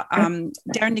about Darren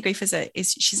Negreira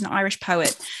she's an Irish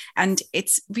poet, and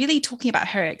it's really talking about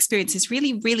her experiences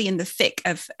really, really in the thick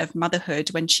of motherhood,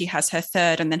 when she has her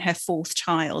third and then her fourth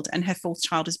child. And her fourth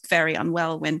child is very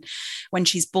unwell when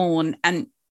she's born.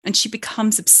 And she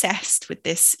becomes obsessed with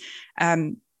this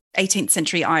 18th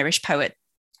century Irish poet.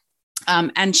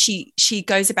 And she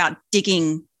goes about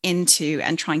digging into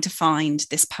and trying to find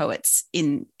this poet's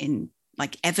in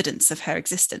like evidence of her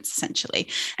existence, essentially.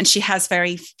 And she has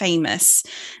very famous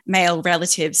male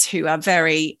relatives who are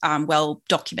very well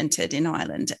documented in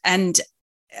Ireland. And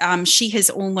she has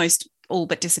almost all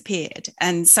but disappeared.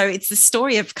 And so it's the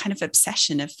story of kind of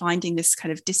obsession of finding this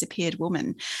kind of disappeared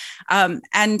woman.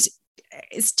 And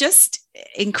it's just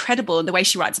incredible. And the way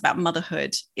she writes about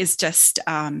motherhood is just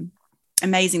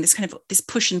amazing. This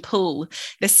push and pull,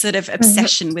 this sort of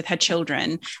obsession with her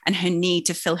children, and her need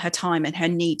to fill her time, and her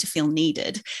need to feel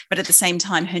needed, but at the same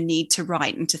time her need to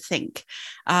write and to think.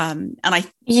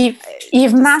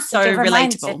 You've massively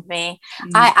reminded me.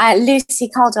 Lucy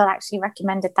Caldwell actually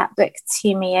recommended that book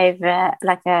to me over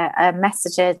like a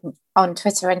message on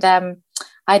Twitter, and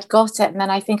I'd got it, and then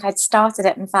I think I'd started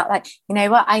it and felt like, you know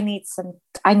what, I need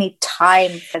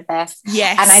time for this.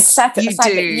 Yes, and I'd set it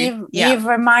aside. You've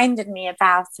reminded me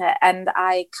about it, and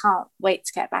I can't wait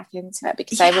to get back into it,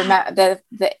 because I remember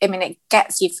it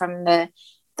gets you from the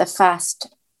first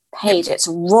page. It's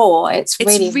raw. It's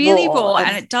really raw,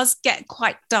 and it does get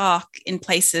quite dark in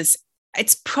places.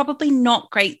 It's probably not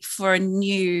great for a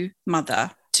new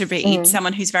mother to read,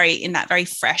 someone who's in that very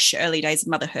fresh early days of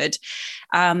motherhood,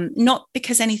 not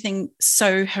because anything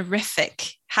so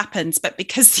horrific happens, but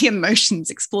because the emotions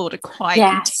explored are quite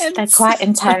intense. They're quite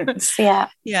intense.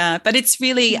 But it's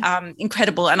really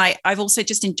incredible. And I've also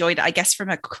just enjoyed it, I guess, from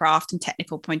a craft and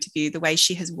technical point of view, the way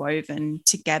she has woven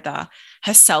together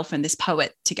herself and this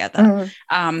poet together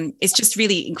is just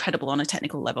really incredible on a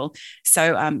technical level.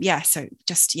 So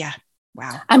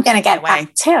wow. I'm going to get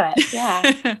back to it.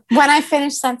 Yeah. When I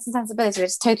finish Sense and Sensibility,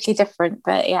 it's totally different,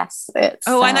 but yes. It's,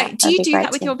 do you do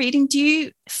that with your reading? Do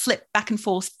you flip back and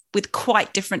forth with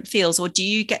quite different feels, or do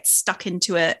you get stuck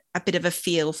into a bit of a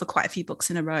feel for quite a few books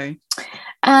in a row?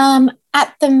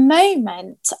 At the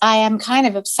moment, I am kind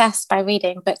of obsessed by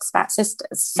reading books about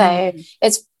sisters. So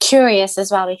it's curious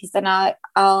as well, because then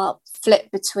I'll flip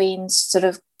between sort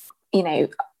of,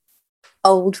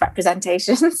 old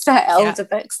representations, so older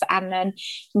books, and then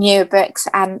newer books.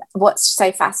 And what's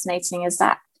so fascinating is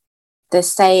that the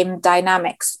same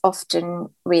dynamics often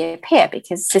reappear,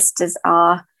 because sisters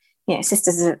are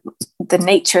the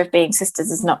nature of being sisters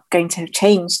is not going to have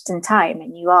changed in time,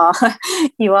 and you are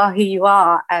who you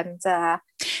are. And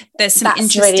there's some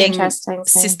interesting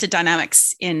sister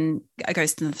dynamics in A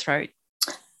Ghost in the Throat.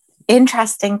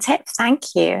 interesting tip.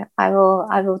 Thank you. I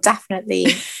will definitely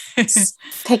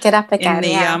pick it up again.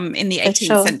 In the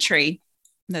 18th century,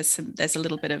 there's a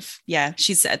little bit of,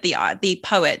 she's the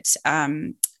poet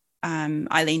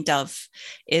Eileen Dove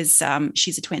is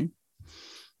she's a twin.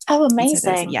 Oh,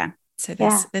 amazing. So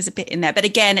there's a bit in there, but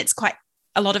again, it's quite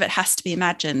a lot of it has to be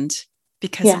imagined,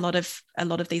 because a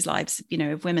lot of these lives,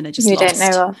 of women are just lost. Don't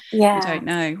know. You don't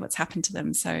know what's happened to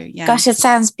them. So gosh, it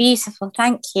sounds beautiful.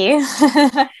 Thank you.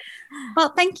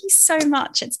 Well, thank you so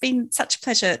much. It's been such a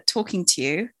pleasure talking to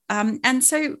you. And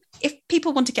so if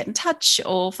people want to get in touch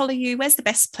or follow you, where's the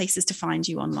best places to find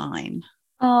you online?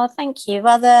 Oh, thank you.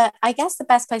 Well, I guess the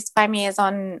best place to find me is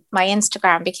on my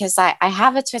Instagram, because I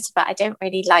have a Twitter, but I don't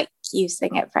really like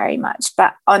using it very much.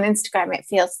 But on Instagram, it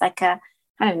feels like a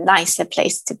kind of nicer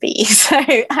place to be. So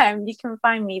you can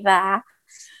find me there.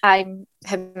 I'm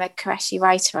a Qureshi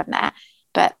writer on there,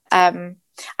 but I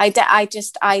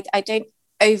don't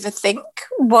overthink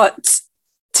what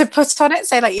to put on it.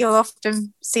 So like you'll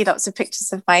often see lots of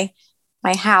pictures of my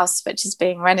house, which is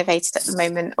being renovated at the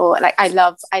moment, or like I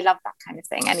love that kind of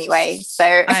thing anyway.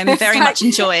 So I'm very much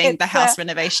enjoying the house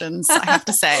renovations, I have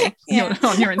to say,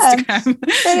 on your Instagram. But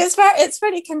it's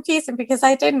really confusing, because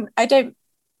I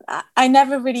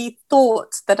never really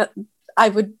thought that I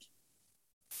would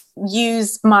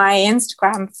use my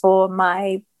Instagram for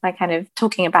my kind of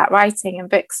talking about writing and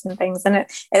books and things, and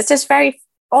it's just very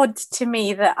odd to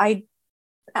me that I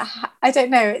don't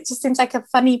know, it just seems like a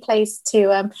funny place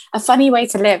to a funny way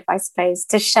to live, I suppose,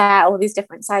 to share all these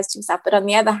different sides to yourself. But on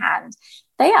the other hand,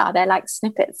 they're like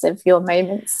snippets of your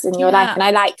moments in your life, and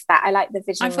I like that. I like the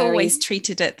visionary. I've always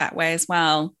treated it that way as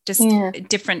well, just a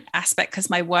different aspect, because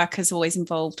my work has always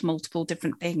involved multiple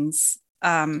different things.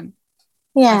 I've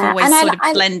always sort of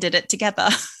blended it together.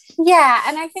 Yeah,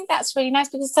 and I think that's really nice,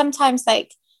 because sometimes I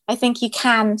think you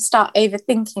can start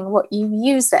overthinking what you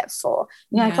use it for.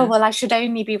 Like, oh, well, I should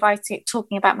only be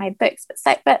talking about my books.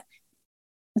 But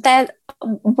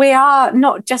we are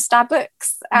not just our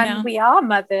books, and we are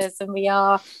mothers, and we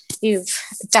are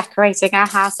decorating our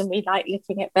house, and we like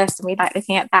looking at this and we like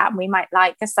looking at that, and we might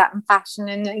like a certain fashion,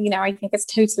 and I think it's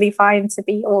totally fine to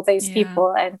be all those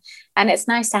people, and it's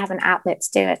nice to have an outlet to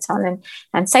do it on,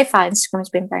 and so far Instagram has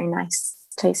been a very nice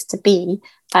place to be.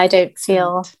 I don't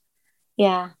feel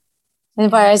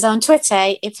whereas on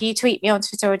Twitter, if you tweet me on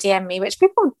Twitter or DM me, which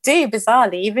people do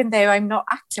bizarrely, even though I'm not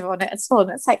active on it at all,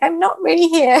 and it's like I'm not really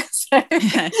here. So,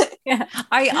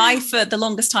 I for the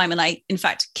longest time, and I in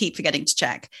fact keep forgetting to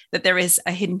check that there is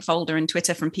a hidden folder in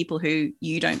Twitter from people who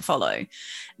you don't follow,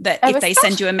 that if they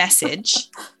send you a message,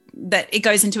 that it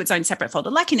goes into its own separate folder,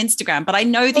 like in Instagram. But I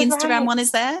know the Instagram one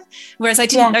is there, whereas I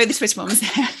didn't know the Twitter one was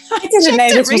there. I didn't know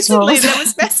the Twitter one was there. There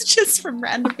was messages from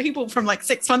random people from like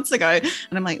 6 months ago, and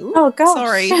I'm like, oh gosh,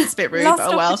 sorry, it's a bit rude,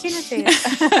 but well.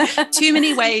 Too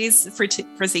many ways for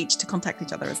us each to contact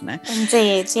each other, isn't there?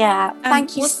 Indeed, yeah.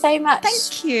 Thank you so much.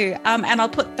 Thank you. And I'll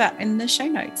put that in the show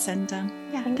notes. And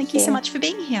thank you so much for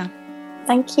being here.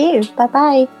 Thank you.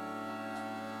 Bye-bye.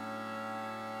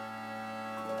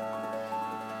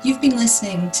 You've been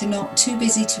listening to Not Too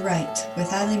Busy to Write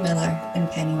with Ali Miller and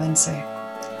Penny Windsor.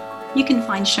 You can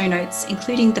find show notes,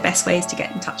 including the best ways to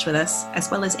get in touch with us,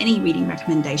 as well as any reading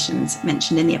recommendations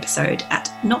mentioned in the episode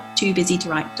at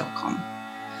nottoobusytowrite.com.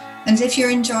 And if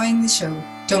you're enjoying the show,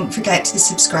 don't forget to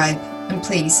subscribe, and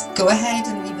please go ahead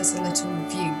and leave us a little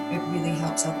review. It really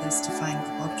helps others to find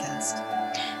the podcast.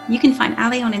 You can find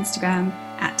Ali on Instagram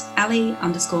at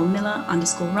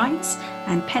Ali_Miller_writes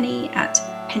and Penny at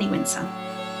Penny Windsor.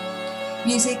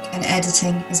 Music and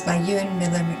editing is by Ewan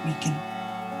Miller McMeekin.